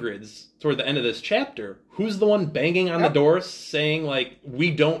to Hagrid's toward the end of this chapter, who's the one banging on the door saying, like,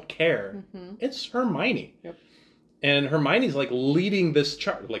 we don't care? Mm-hmm. It's Hermione. Yep. And Hermione's, like, leading this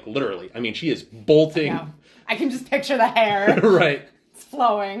charge, like, literally. I mean, she is bolting. I can just picture the hair. Right. It's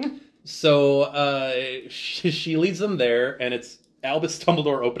flowing. So she leads them there, and it's Albus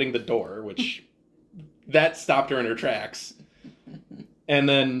Dumbledore opening the door, which that stopped her in her tracks. And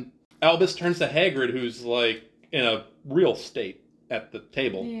then Albus turns to Hagrid, who's, like, in a real state at the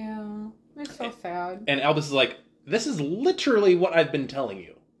table. Yeah. It's so sad. And Albus is like, this is literally what I've been telling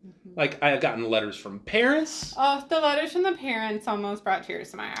you. Mm-hmm. Like, I have gotten letters from parents. Oh, the letters from the parents almost brought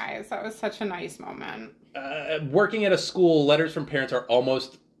tears to my eyes. That was such a nice moment. Working at a school, letters from parents are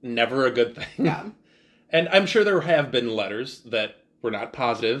almost never a good thing. Yeah. And I'm sure there have been letters that were not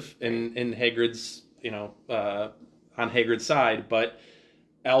positive in Hagrid's, on Hagrid's side, but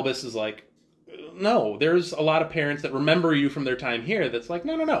Albus is like, no, there's a lot of parents that remember you from their time here that's like,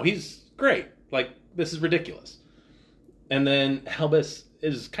 no, he's great. Like, this is ridiculous. And then Albus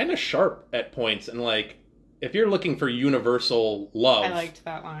is kind of sharp at points, and like, if you're looking for universal love, I liked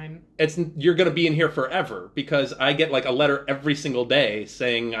that line. You're going to be in here forever, because I get like a letter every single day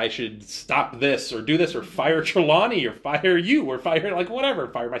saying I should stop this or do this or fire Trelawney or fire you or fire like whatever,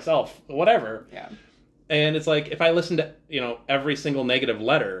 fire myself, whatever. Yeah. And it's like, if I listened to, every single negative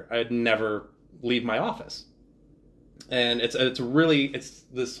letter, I'd never leave my office. And it's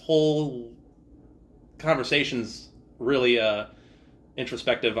this whole conversation's really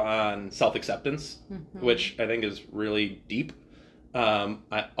introspective on self-acceptance, which I think is really deep. I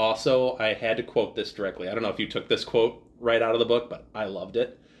had to quote this directly. I don't know if you took this quote right out of the book, but I loved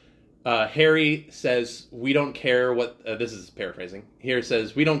it. Harry says, we don't care what, this is paraphrasing, Harry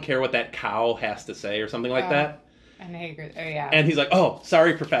says, we don't care what that cow has to say, or something like that. And Hagrid, oh yeah. And he's like, oh,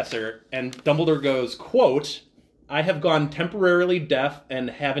 sorry, Professor. And Dumbledore goes, quote, I have gone temporarily deaf and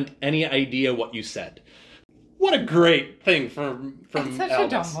haven't any idea what you said. What a great thing from It's such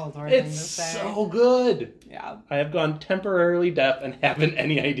Albus. a Dumbledore thing to It's say. so good. Yeah. I have gone temporarily deaf and haven't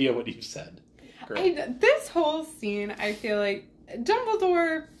any idea what you said. Great. This whole scene, I feel like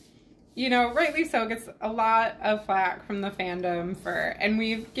Dumbledore, rightly so, gets a lot of flack from the fandom and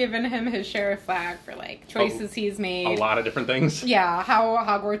we've given him his share of flack for like choices he's made. A lot of different things. Yeah, how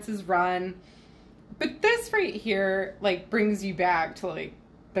Hogwarts is run. But this right here, like, brings you back to like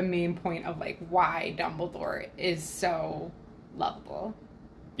the main point of like why Dumbledore is so lovable.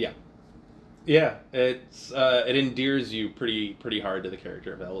 Yeah. Yeah, it endears you pretty hard to the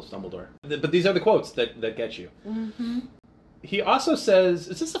character of Albus Dumbledore. But these are the quotes that get you. Mm-hmm. He also says,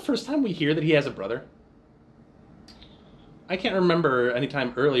 is this the first time we hear that he has a brother? I can't remember any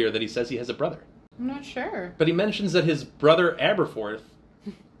time earlier that he says he has a brother. I'm not sure. But he mentions that his brother Aberforth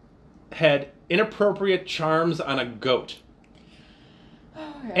had inappropriate charms on a goat.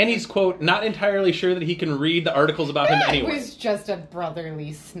 Okay. And he's, quote, not entirely sure that he can read the articles about him anyway. That was just a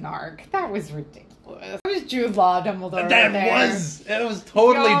brotherly snark. That was ridiculous. It was Jude Law Dumbledore. That was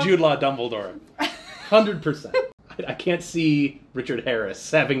totally Y'all- Jude Law Dumbledore. 100%. I can't see Richard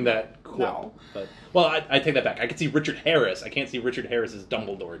Harris having that quip. No. But, well, I take that back. I can see Richard Harris. I can't see Richard Harris as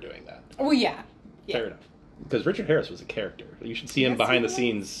Dumbledore doing that. Oh, yeah. Fair enough. Because Richard Harris was a character. You should see him Yes, behind he the was.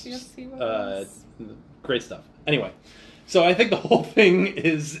 scenes. Yes, he was. Great stuff. Anyway, so I think the whole thing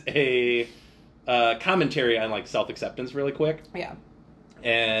is a commentary on like self-acceptance really quick. Yeah.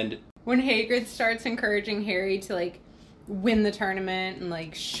 And When Hagrid starts encouraging Harry to, like, win the tournament and,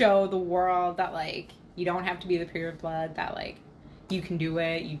 like, show the world that, like, you don't have to be the pure blood, that, like, you can do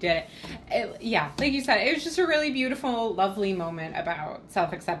it, you did it. Yeah, like you said, it was just a really beautiful, lovely moment about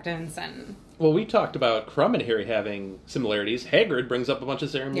self-acceptance and... well, we talked about Crumb and Harry having similarities. Hagrid brings up a bunch of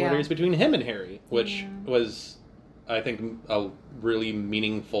similarities between him and Harry, which was, I think, a really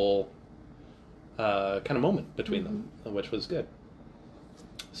meaningful kind of moment between them, which was good.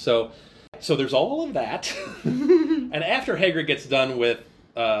 So there's all of that. And after Hagrid gets done with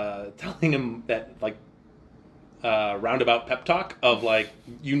telling him that, like, roundabout pep talk of, like,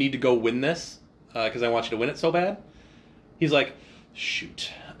 you need to go win this because I want you to win it so bad, he's like,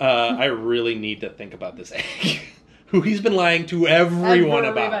 shoot, I really need to think about this egg. Who he's been lying to everyone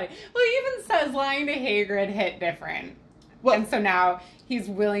about. Well, he even says lying to Hagrid hit different. Well, and so now he's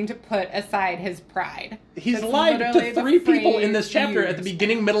willing to put aside his pride. He's That's lied literally to 3 the people in phrase this chapter at the used.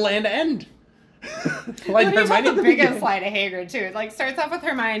 beginning, middle, and end. But he's Hermione not at the beginning. biggest lie to Hagrid, too. It, like, starts off with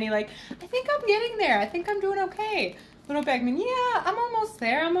Hermione, like, I think I'm getting there. I think I'm doing okay. Little Bagman, yeah, I'm almost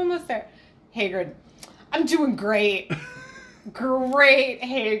there. Hagrid, I'm doing great. Great,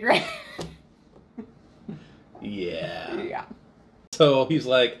 Hagrid. Yeah. Yeah. So he's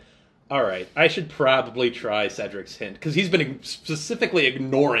like, all right, I should probably try Cedric's hint. Because he's been specifically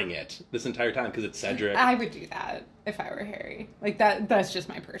ignoring it this entire time because it's Cedric. I would do that if I were Harry. Like, that's just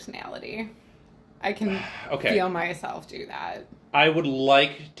my personality. I can feel myself do that. I would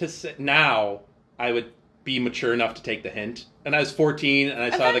like to say, now I would be mature enough to take the hint. And I was 14 and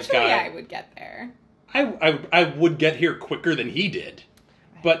I saw the Eventually, guy. I would get there. I would get here quicker than he did.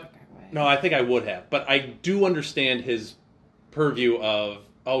 But, no, I think I would have. But I do understand his purview of,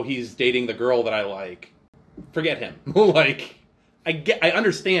 oh, he's dating the girl that I like. Forget him. Like, I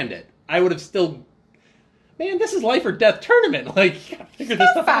understand it. I would have still, man, this is life or death tournament. Like, you gotta figure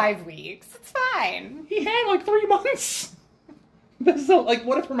this stuff out. 5 weeks. It's fine. He had like 3 months. This is like,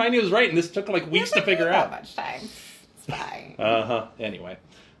 what if Hermione was right and this took like weeks to figure out? Not much time. It's fine. Anyway.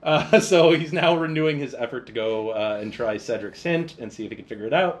 So he's now renewing his effort to go and try Cedric's hint and see if he can figure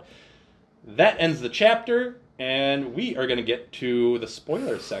it out. That ends the chapter, and we are going to get to the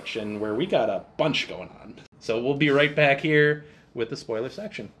spoiler section where we got a bunch going on. So we'll be right back here with the spoiler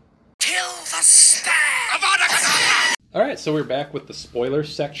section. Kill the stag! All right, so we're back with the spoiler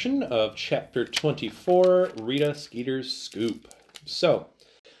section of Chapter 24, Rita Skeeter's Scoop. So,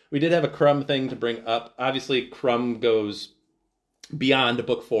 we did have a Crumb thing to bring up. Obviously, Crumb goes beyond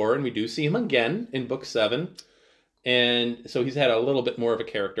Book 4, and we do see him again in Book 7. And so he's had a little bit more of a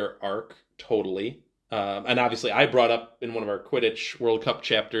character arc, totally. And obviously, I brought up in one of our Quidditch World Cup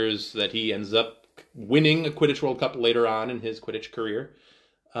chapters that he ends up winning a Quidditch World Cup later on in his Quidditch career.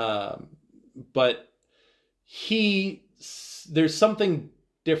 But there's something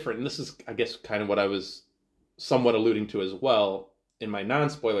different, and this is, I guess, kind of what I was somewhat alluding to as well in my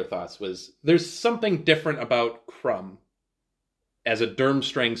non-spoiler thoughts, was there's something different about Crumb as a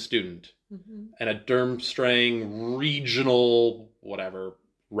Durmstrang student and a Durmstrang regional, whatever,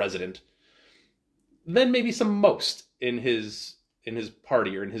 resident than maybe some most in his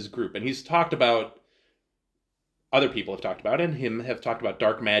party or in his group. And he's talked about, other people have talked about, and him have talked about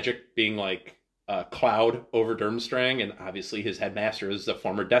dark magic being like a cloud over Durmstrang, and obviously his headmaster is a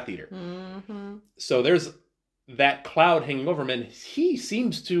former Death Eater. Mm-hmm. So there's that cloud hanging over him, and he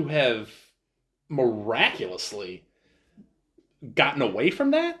seems to have miraculously gotten away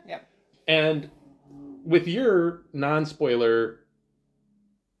from that. Yep. And with your non-spoiler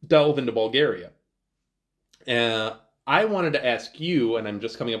delve into Bulgaria, I wanted to ask you, and I'm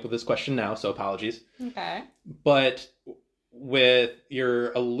just coming up with this question now, so apologies. Okay. But with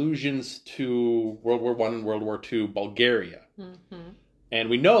your allusions to World War I and World War II Bulgaria, and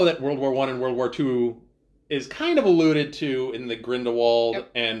we know that World War I and World War II is kind of alluded to in the Grindelwald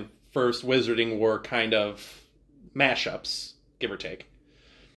and First Wizarding War kind of mashups, give or take.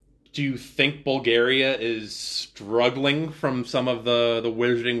 Do you think Bulgaria is struggling from some of the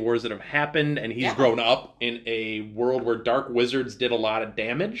Wizarding Wars that have happened, and he's grown up in a world where dark wizards did a lot of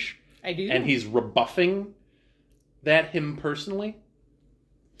damage? I do. And he's rebuffing that him personally?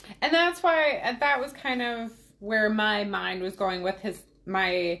 And that's why that was kind of where my mind was going with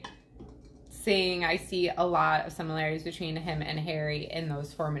my saying I see a lot of similarities between him and Harry in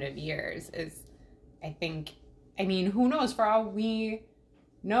those formative years. Is I think I mean, who knows? For all we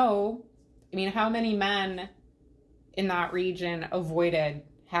know, I mean, how many men in that region avoided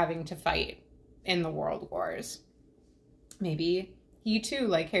having to fight in the world wars? Maybe he too,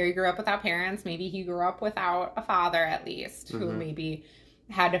 like Harry, grew up without parents. Maybe he grew up without a father, at least, who maybe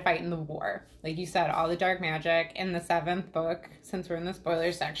had to fight in the war. Like you said, all the dark magic in the 7th book, since we're in the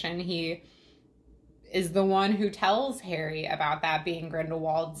spoiler section, he is the one who tells Harry about that being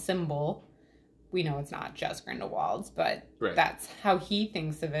Grindelwald's symbol. We know it's not just Grindelwald's, but that's how he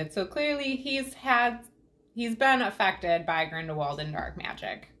thinks of it. So clearly he's been affected by Grindelwald and dark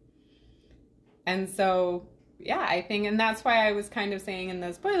magic. And so, yeah, I think, and that's why I was kind of saying in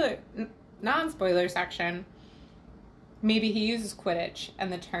the non-spoiler section, maybe he uses Quidditch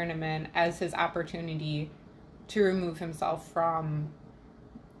and the tournament as his opportunity to remove himself from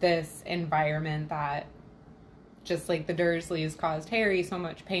this environment that, just like the Dursleys caused Harry so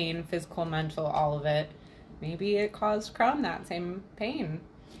much pain, physical, mental, all of it, maybe it caused Krum that same pain.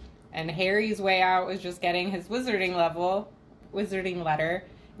 And Harry's way out was just getting his wizarding letter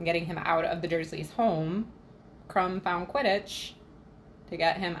and getting him out of the Dursleys' home. Krum found Quidditch to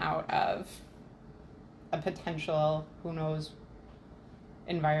get him out of a potential, who knows,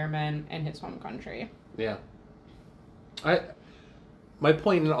 environment in his home country. Yeah. My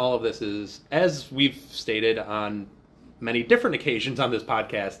point in all of this is, as we've stated on many different occasions on this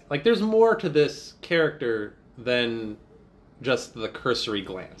podcast, like, there's more to this character than just the cursory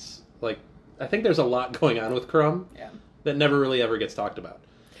glance. Like, I think there's a lot going on with Krum that never really ever gets talked about.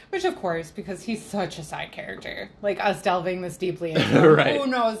 Which, of course, because he's such a side character. Like, us delving this deeply into him. Right. Who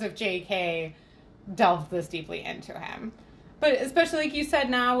knows if J.K. delved this deeply into him. But especially, like you said,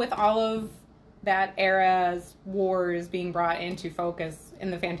 now with all of that era's wars being brought into focus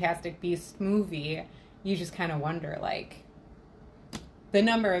in the Fantastic Beasts movie, you just kind of wonder, like, the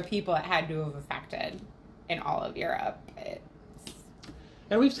number of people it had to have affected in all of Europe.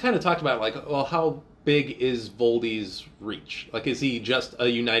 And we've kind of talked about, like, well, how big is Voldy's reach? Like, is he just a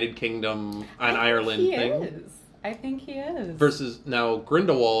United Kingdom and Ireland thing? I think he is. Versus now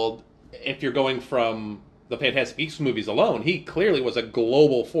Grindelwald, if you're going from the Fantastic Beasts movies alone, he clearly was a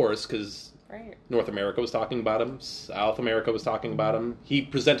global force, because North America was talking about him, South America was talking about him. He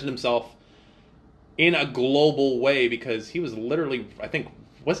presented himself in a global way because he was literally, I think,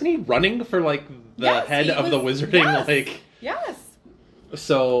 wasn't he running for, like, the head of the wizarding? Yes. Like, yes.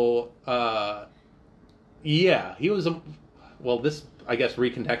 So, yeah, he was well, this, I guess,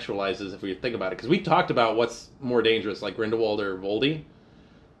 recontextualizes if we think about it, because we talked about what's more dangerous, like Grindelwald or Voldy.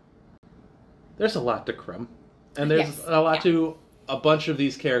 There's a lot to Krum, and there's a lot to a bunch of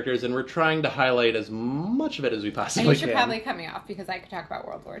these characters, and we're trying to highlight as much of it as we possibly can. And you should probably cut me off, because I could talk about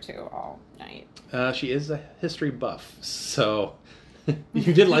World War II all night. She is a history buff, so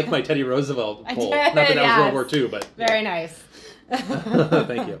you did like my Teddy Roosevelt poll. I did, Not that that was World War II, but... Very nice.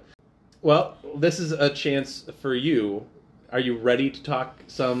 Thank you. Well, this is a chance for you. Are you ready to talk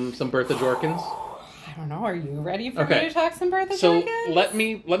some Bertha Jorkins? I don't know. Are you ready for me to talk some Bertha So Jorkins?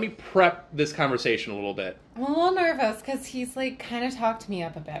 let me prep this conversation a little bit. I'm a little nervous because he's like kind of talked me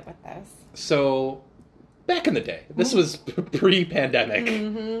up a bit with this. So back in the day, this was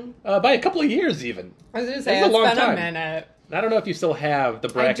pre-pandemic, by a couple of years even. I was going to say, it's it's a long been time. a minute. I don't know if you still have the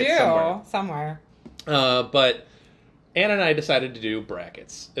brackets I do, somewhere. But Anna and I decided to do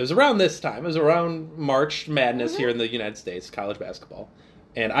brackets. It was around this time. It was around March Madness here in the United States, college basketball.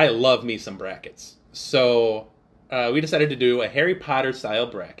 And I love me some brackets. So we decided to do a Harry Potter style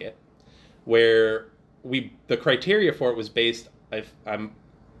bracket where the criteria for it was based, if I'm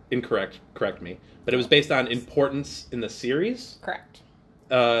incorrect, correct me, but it was based on importance in the series. Correct.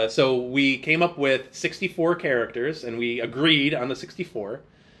 So we came up with 64 characters, and we agreed on the 64.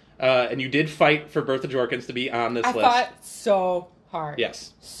 And you did fight for Bertha Jorkins to be on this list. I fought so hard.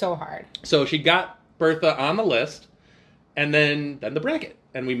 Yes. So hard. So she got Bertha on the list, and then the bracket.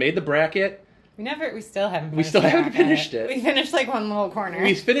 And we made the bracket. We still haven't finished We still haven't finished it. We finished like one little corner.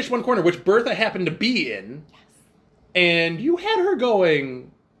 We finished one corner, which Bertha happened to be in. Yes. And you had her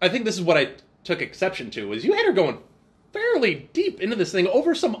going, I think this is what I took exception to, was you had her going fairly deep into this thing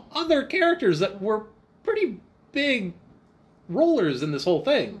over some other characters that were pretty big rollers in this whole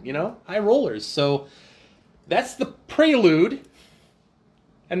thing, you know? High rollers. So that's the prelude.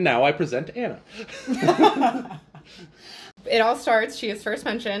 And now I present Anna. It all starts, she is first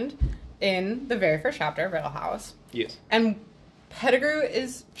mentioned in the very first chapter of Riddle House. Yes. And Pettigrew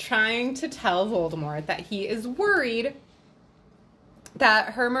is trying to tell Voldemort that he is worried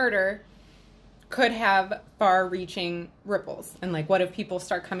that her murder could have far-reaching ripples. And, like, what if people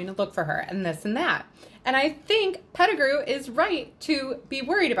start coming to look for her and this and that? And I think Pettigrew is right to be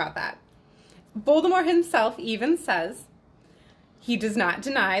worried about that. Voldemort himself even says he does not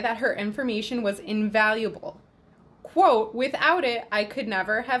deny that her information was invaluable. Quote, without it, I could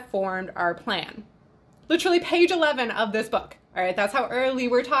never have formed our plan. Literally page 11 of this book. All right, that's how early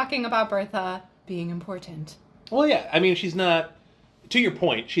we're talking about Bertha being important. Well, yeah, I mean, she's not, to your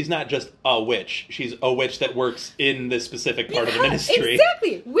point, she's not just a witch. She's a witch that works in this specific part of the ministry.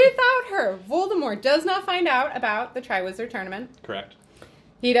 Exactly. Without her, Voldemort does not find out about the Triwizard Tournament. Correct.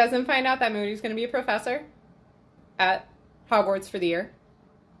 He doesn't find out that Moody's going to be a professor at Hogwarts for the year.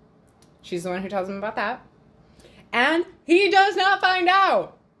 She's the one who tells him about that. And he does not find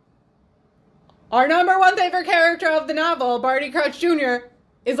out our number one favorite character of the novel, Barty Crouch Jr.,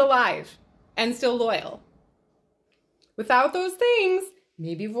 is alive and still loyal. Without those things,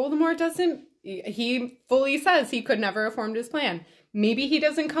 maybe Voldemort doesn't... He fully says he could never have formed his plan. Maybe he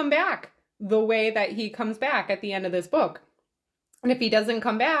doesn't come back the way that he comes back at the end of this book. And if he doesn't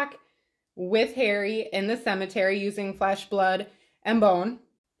come back with Harry in the cemetery using flesh, blood, and bone,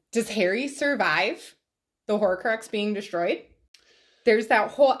 does Harry survive the Horcrux being destroyed? There's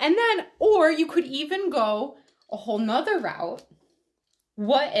that whole... And then, or you could even go a whole nother route.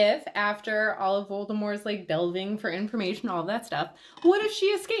 What if, after all of Voldemort's, like, delving for information, all of that stuff, what if she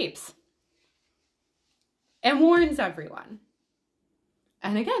escapes? And warns everyone.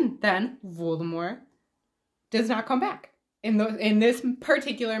 And again, then Voldemort does not come back in this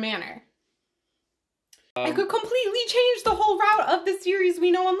particular manner. It could completely change the whole route of the series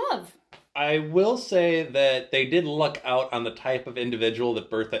we know and love. I will say that they did luck out on the type of individual that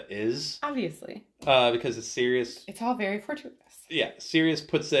Bertha is. Obviously. Because it's Sirius. It's all very fortuitous. Yeah, Sirius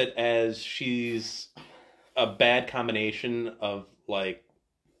puts it as she's a bad combination of, like,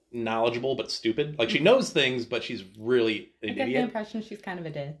 knowledgeable but stupid. Like, she knows things, but she's really an I get idiot. the impression she's kind of a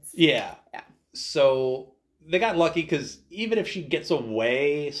ditz. Yeah. Yeah. So they got lucky because even if she gets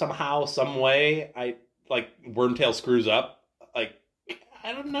away somehow, some way, Wormtail screws up, like,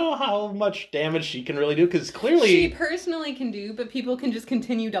 I don't know how much damage she can really do, because clearly... She personally can do, but people can just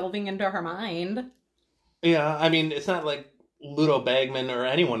continue delving into her mind. Yeah, I mean, it's not like Ludo Bagman or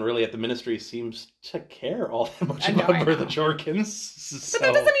anyone really at the Ministry seems to care all that much about Bertha Jorkins. So... But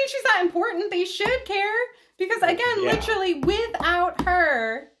that doesn't mean she's not important. They should care. Because, again, literally, without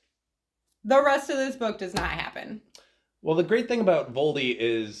her, the rest of this book does not happen. Well, the great thing about Voldy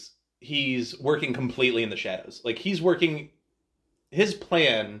is he's working completely in the shadows. Like, he's working... His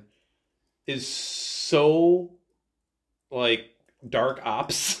plan is so, like, dark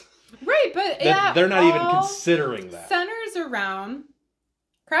ops. Right, but that they're not even considering that. Centers around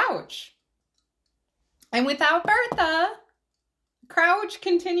Crouch. And without Bertha, Crouch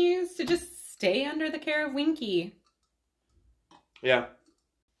continues to just stay under the care of Winky. Yeah.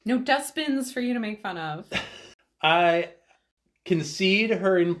 No dustbins for you to make fun of. I concede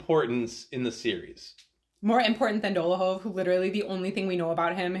her importance in the series. More important than Dolohov, who literally the only thing we know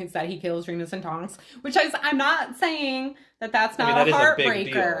about him is that he kills Remus and Tonks. Which I'm not saying that that's not a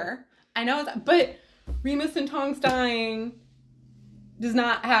heartbreaker. I know, but Remus and Tonks dying does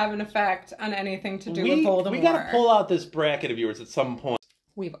not have an effect on anything to do with Voldemort. We gotta pull out this bracket of yours at some point.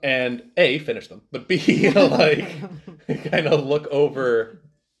 And A, finish them. But B, like, kind of look over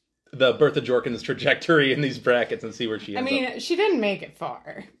the Bertha Jorkins trajectory in these brackets and see where she ends up. I mean, she didn't make it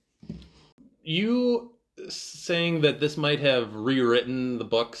far. You saying that this might have rewritten the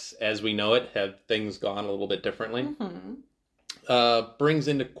books as we know it, have things gone a little bit differently, brings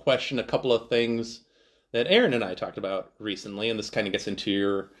into question a couple of things that Aaron and I talked about recently, and this kind of gets into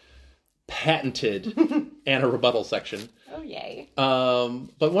your patented Anna rebuttal section. Oh, yay.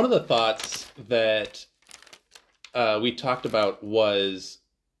 But one of the thoughts that we talked about was,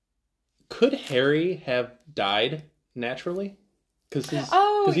 could Harry have died naturally? Because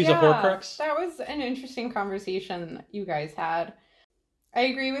he's a Horcrux? That was an interesting conversation that you guys had. I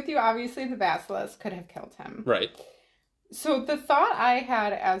agree with you. Obviously, the Basilisk could have killed him. Right. So the thought I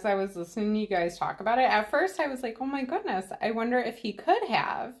had as I was listening to you guys talk about it, at first I was like, oh my goodness, I wonder if he could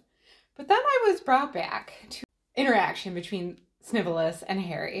have. But then I was brought back to interaction between Snivellus and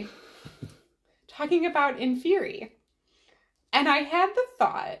Harry. Talking about Inferi. And I had the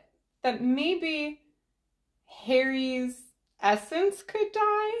thought that maybe Harry's essence could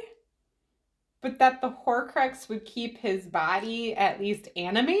die, but that the Horcrux would keep his body at least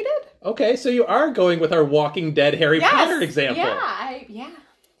animated. Okay, so you are going with our Walking Dead Harry Potter example.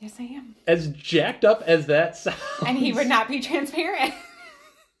 Yes, I am. As jacked up as that sounds. And he would not be transparent.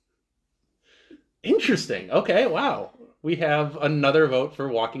 Interesting. Okay, wow. We have another vote for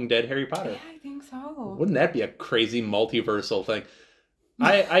Walking Dead Harry Potter. Yeah, I think so. Wouldn't that be a crazy multiversal thing?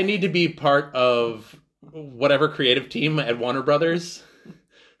 I need to be part of whatever creative team at Warner Brothers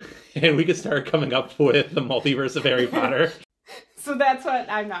and we could start coming up with the multiverse of Harry Potter. So that's what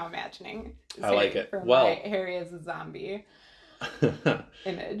I'm now imagining. I like it. For Well, my Harry as a zombie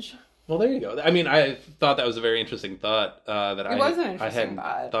image. Well, there you go. I mean, I thought that was a very interesting thought that It was an I interesting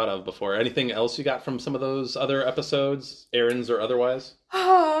hadn't thought of before. Anything else you got from some of those other episodes, Aaron's or otherwise?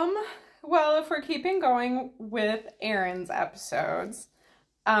 Well, if we're keeping going with Aaron's episodes,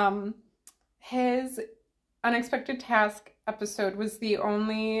 his Unexpected Task episode was the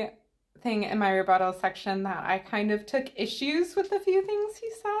only thing in my rebuttal section that I kind of took issues with a few things he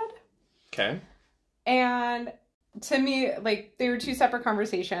said. Okay. And to me, like, they were two separate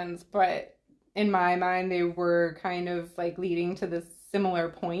conversations, but in my mind, they were kind of like leading to the similar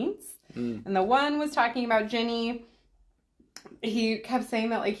points. And the one was talking about Ginny. He kept saying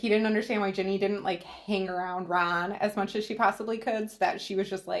that, like, he didn't understand why Ginny didn't, like, hang around Ron as much as she possibly could, so that she was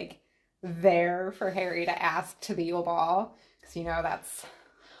just, like, there for Harry to ask to the Yule Ball. Because, you know, that's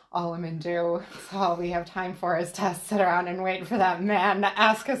all women do. It's all we have time for is to sit around and wait for that man to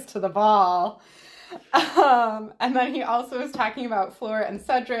ask us to the ball. And then he also was talking about Fleur and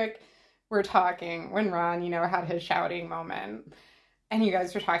Cedric were talking when Ron, you know, had his shouting moment. And you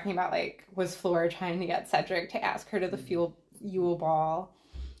guys were talking about, like, was Fleur trying to get Cedric to ask her to the Yule Ball?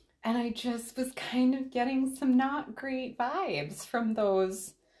 And I just was kind of getting some not great vibes from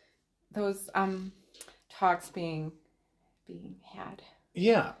those talks being had.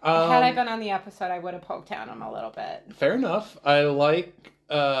 Yeah. Had I been on the episode, I would have poked at him a little bit. Fair enough. I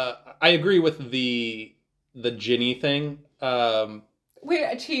agree with the Ginny thing. To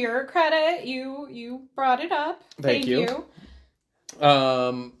your credit, you brought it up. Thank you.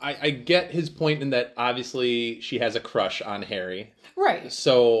 I get his point in that obviously she has a crush on Harry. Right.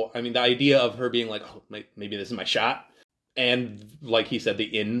 So, I mean, the idea of her being like, oh, maybe this is my shot. And like he said, the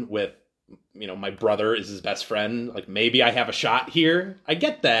in with, you know, my brother is his best friend. Like, maybe I have a shot here. I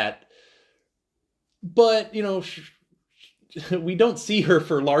get that. But, you know, we don't see her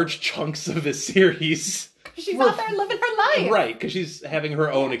for large chunks of this series. She's out there living her life. Right, because she's having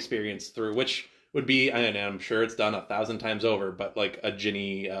her own experience through, which would be, and I'm sure it's done 1,000 times over, but like a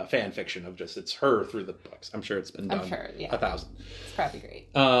Ginny fan fiction of just, it's her through the books. I'm sure it's been done 1,000. It's probably great.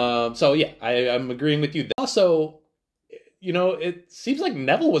 So yeah, I'm agreeing with you. Also, you know, it seems like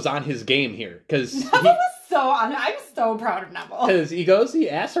Neville was on his game here, because Neville was so on. I'm so proud of Neville. Because he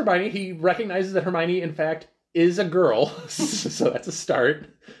asks Hermione, he recognizes that Hermione, in fact, is a girl, so that's a start,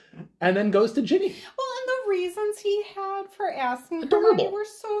 and then goes to Ginny. Well, and the reasons he had for asking Adorable. Hermione were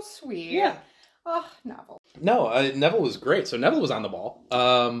so sweet. Yeah. Oh, Neville. No, Neville was great. So Neville was on the ball.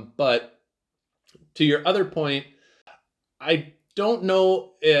 But to your other point, I don't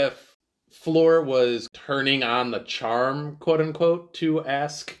know if Fleur was turning on the charm, quote unquote, to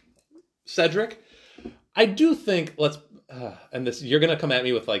ask Cedric. I do think, and this, you're going to come at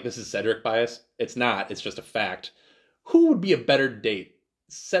me with like, this is Cedric bias. It's not. It's just a fact. Who would be a better date?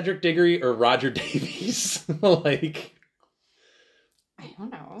 Cedric Diggory or Roger Davies? Like, I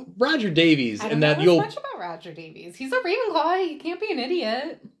don't know. Roger Davies. I don't know much about Roger Davies. He's a Ravenclaw. He can't be an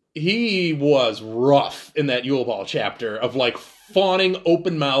idiot. He was rough in that Yule Ball chapter of like fawning,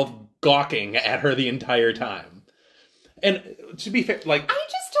 open mouth, gawking at her the entire time. And to be fair, like, I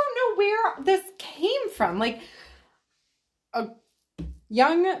just don't know where this came from. Like, a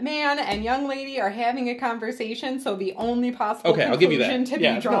young man and young lady are having a conversation, so the only possible I'll give you that. conclusion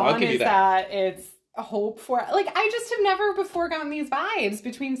to be drawn is that it's a hope for... Like, I just have never before gotten these vibes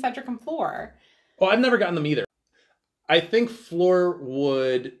between Cedric and Fleur. Well, I've never gotten them either. I think Fleur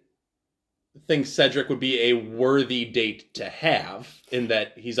would think Cedric would be a worthy date to have, in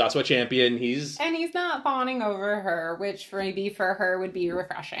that he's also a champion. And he's not fawning over her, which maybe for her would be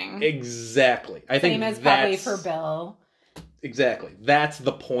refreshing. Exactly. Same as probably for Bill. Exactly. That's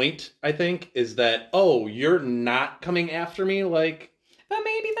the point, I think, is that, oh, you're not coming after me, like... But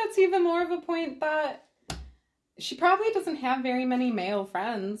maybe that's even more of a point that she probably doesn't have very many male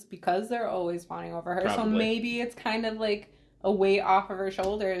friends because they're always fawning over her. Probably. So maybe it's kind of like a weight off of her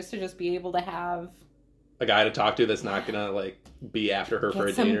shoulders to just be able to have... a guy to talk to that's not gonna, like, be after her for a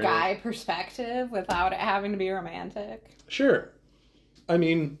date. Some guy perspective without it having to be romantic. Sure. I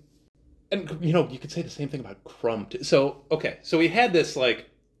mean... And, you know, you could say the same thing about Crumb, too. So, okay. So we had this, like,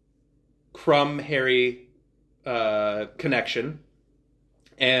 Crumb-Harry connection.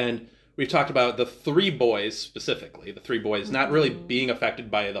 And we talked about the three boys, specifically. The three boys not really being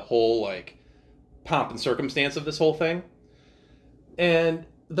affected by the whole, like, pomp and circumstance of this whole thing. And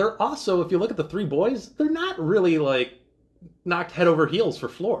they're also, if you look at the three boys, they're not really, like, knocked head over heels for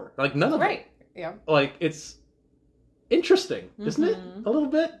Fleur. Like, none of them. Right, yeah. Like, it's interesting, isn't it? A little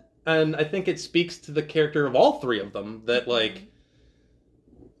bit? And I think it speaks to the character of all three of them that, like,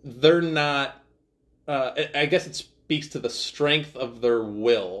 they're not. I guess it speaks to the strength of their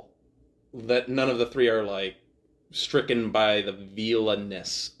will that none of the three are like stricken by the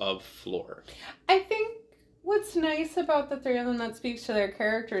villainess of Floor. I think what's nice about the three of them that speaks to their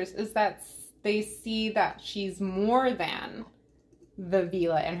characters is that they see that she's more than the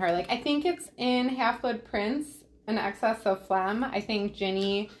Vila in her. Like, I think it's in Half-Blood Prince, An Excess of Phlegm. I think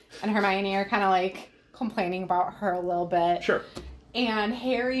Ginny and Hermione are kind of like complaining about her a little bit. Sure. And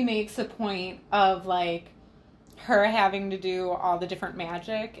Harry makes a point of like her having to do all the different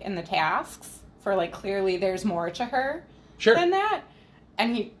magic and the tasks for like clearly there's more to her than that.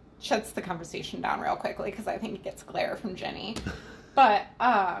 And he shuts the conversation down real quickly because I think he gets glare from Ginny. But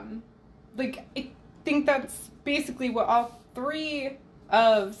like I think that's basically what all three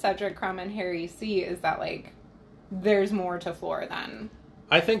of Cedric, Crumb, and Harry see is that like there's more to Floor than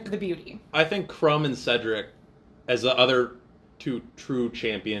the beauty. I think Crumb and Cedric, as the other two true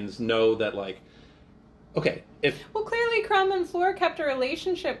champions, know that like, okay, well, clearly Crumb and Floor kept a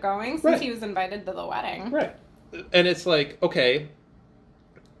relationship going since he was invited to the wedding. Right. And it's like, okay,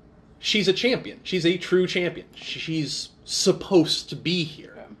 she's a champion. She's a true champion. She's supposed to be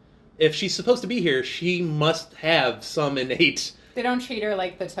here. Yeah. If she's supposed to be here, she must have some innate... They don't treat her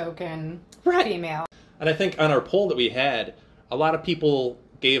like the token female. And I think on our poll that we had, a lot of people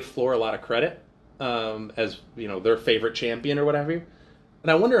gave Floor a lot of credit as, you know, their favorite champion or whatever. And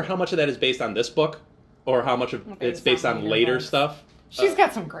I wonder how much of that is based on this book or how much of it's based on later stuff. She's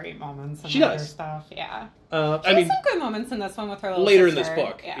got some great moments in later stuff, yeah. She has some good moments in this one with her little later sister. in this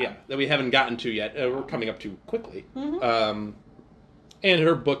book, yeah, that we haven't gotten to yet. We're coming up to quickly. Mm-hmm. And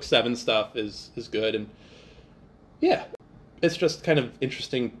her book 7 stuff is good, and yeah, it's just kind of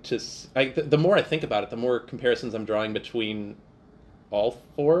interesting to... the more I think about it, the more comparisons I'm drawing between all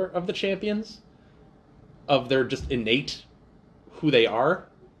 4 of the champions, of their just innate who they are.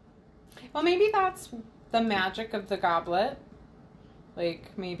 Well, maybe that's the magic of the goblet.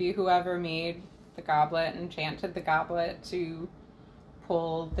 Like, maybe whoever made the goblet and enchanted the goblet to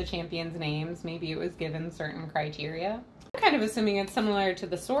pull the champions' names, maybe it was given certain criteria. I'm kind of assuming it's similar to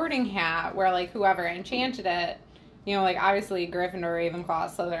the Sorting Hat, where, like, whoever enchanted it, you know, like, obviously Gryffindor,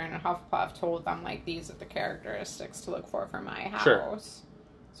 Ravenclaw, Slytherin, and Hufflepuff told them, like, these are the characteristics to look for my house. Sure.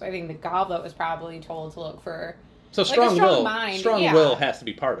 So I think the goblet was probably told to look for... So like strong will. Mind. Strong will has to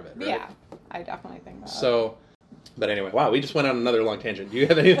be part of it, right? Yeah, I definitely think that. So, but anyway, wow, we just went on another long tangent. Do you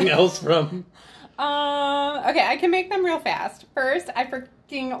have anything else from... Okay, I can make them real fast. First, I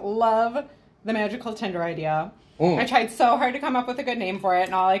freaking love the magical Tinder idea. I tried so hard to come up with a good name for it,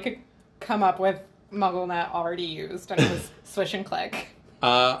 and all I could come up with MuggleNet already used, and it was Swish and Click.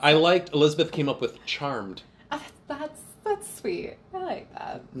 I liked Elizabeth came up with Charmed. Oh, that's sweet. I like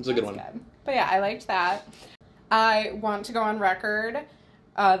that. It's a good one. Good. But yeah, I liked that. I want to go on record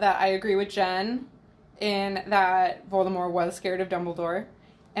that I agree with Jen in that Voldemort was scared of Dumbledore,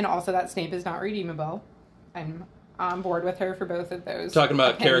 and also that Snape is not redeemable. I'm on board with her for both of those. Talking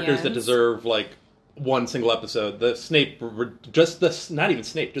about opinions. Characters that deserve like one single episode. The Snape, not even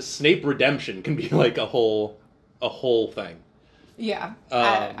Snape, just Snape redemption can be like a whole thing. Yeah,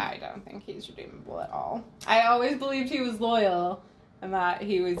 I don't think he's redeemable at all. I always believed he was loyal and that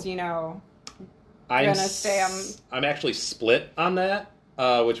he was, you know, gonna stay on... I'm actually split on that,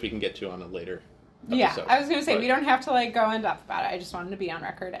 which we can get to on a later episode. Yeah, I was gonna say, we don't have to like go in depth about it. I just wanted to be on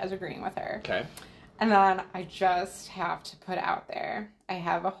record as agreeing with her. Okay. And then I just have to put out there, I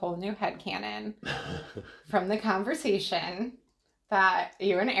have a whole new headcanon from the conversation that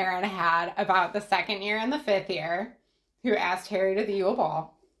you and Aaron had about the 2nd year and the 5th year, who asked Harry to the Yule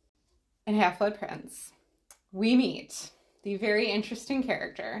Ball. In Half-Blood Prince, we meet the very interesting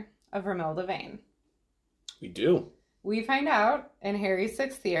character of Romilda Vane. We do. We find out in Harry's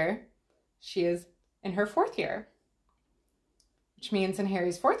 6th year, she is in her 4th year. Which means in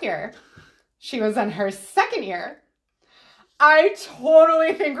Harry's 4th year, she was in her 2nd year. I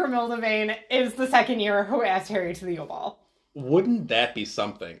totally think Romilda Vane is the 2nd year who asked Harry to the Yule Ball. Wouldn't that be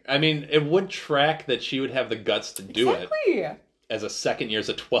something? I mean, it would track that she would have the guts to do it. As a 2nd year, as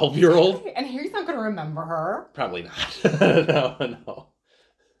a 12-year-old. Exactly. And Harry's not going to remember her. Probably not. No.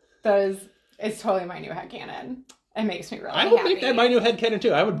 It's totally my new headcanon. It makes me really happy. I would happy. make that my new headcanon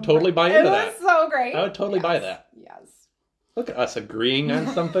too. I would totally buy into that. It was so great. I would totally buy that. Yes. Look at us agreeing on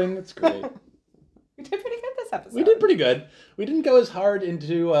something. It's great. We did pretty good this episode. We did pretty good. We didn't go as hard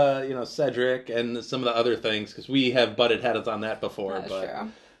into, Cedric and some of the other things, because we have butted heads on that before. That's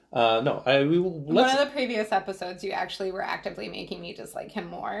true. No, One of the previous episodes, you actually were actively making me dislike him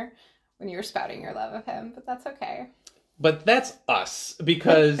more when you were spouting your love of him, but that's okay. But that's us,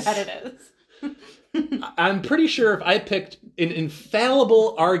 because... That it is. I'm pretty sure if I picked an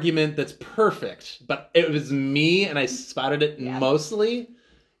infallible argument that's perfect, but it was me and I spotted it mostly,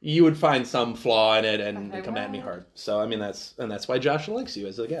 you would find some flaw in it and come at me hard. So I mean that's why Josh likes you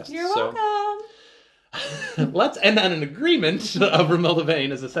as a guest. You're welcome. Let's end on an agreement of Romilda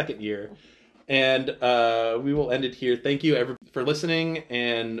Vane as a second year. And we will end it here. Thank you everybody for listening,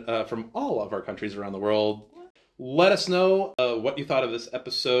 and from all of our countries around the world. Let us know what you thought of this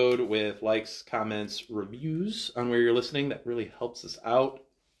episode with likes, comments, reviews on where you're listening. That really helps us out.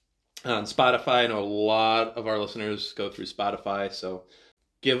 On Spotify, I know a lot of our listeners go through Spotify, so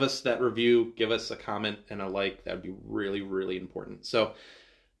give us that review, give us a comment and a like. That would be really, really important. So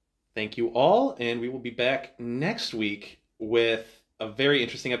thank you all, and we will be back next week with a very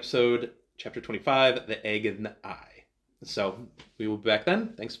interesting episode, Chapter 25, The Egg in the Eye. So we will be back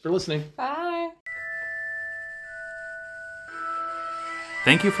then. Thanks for listening. Bye.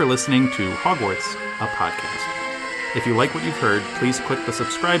 Thank you for listening to Hogwarts, a podcast. If you like what you've heard, please click the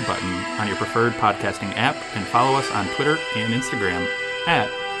subscribe button on your preferred podcasting app and follow us on Twitter and Instagram at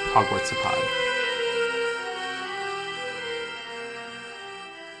Hogwarts a Pod.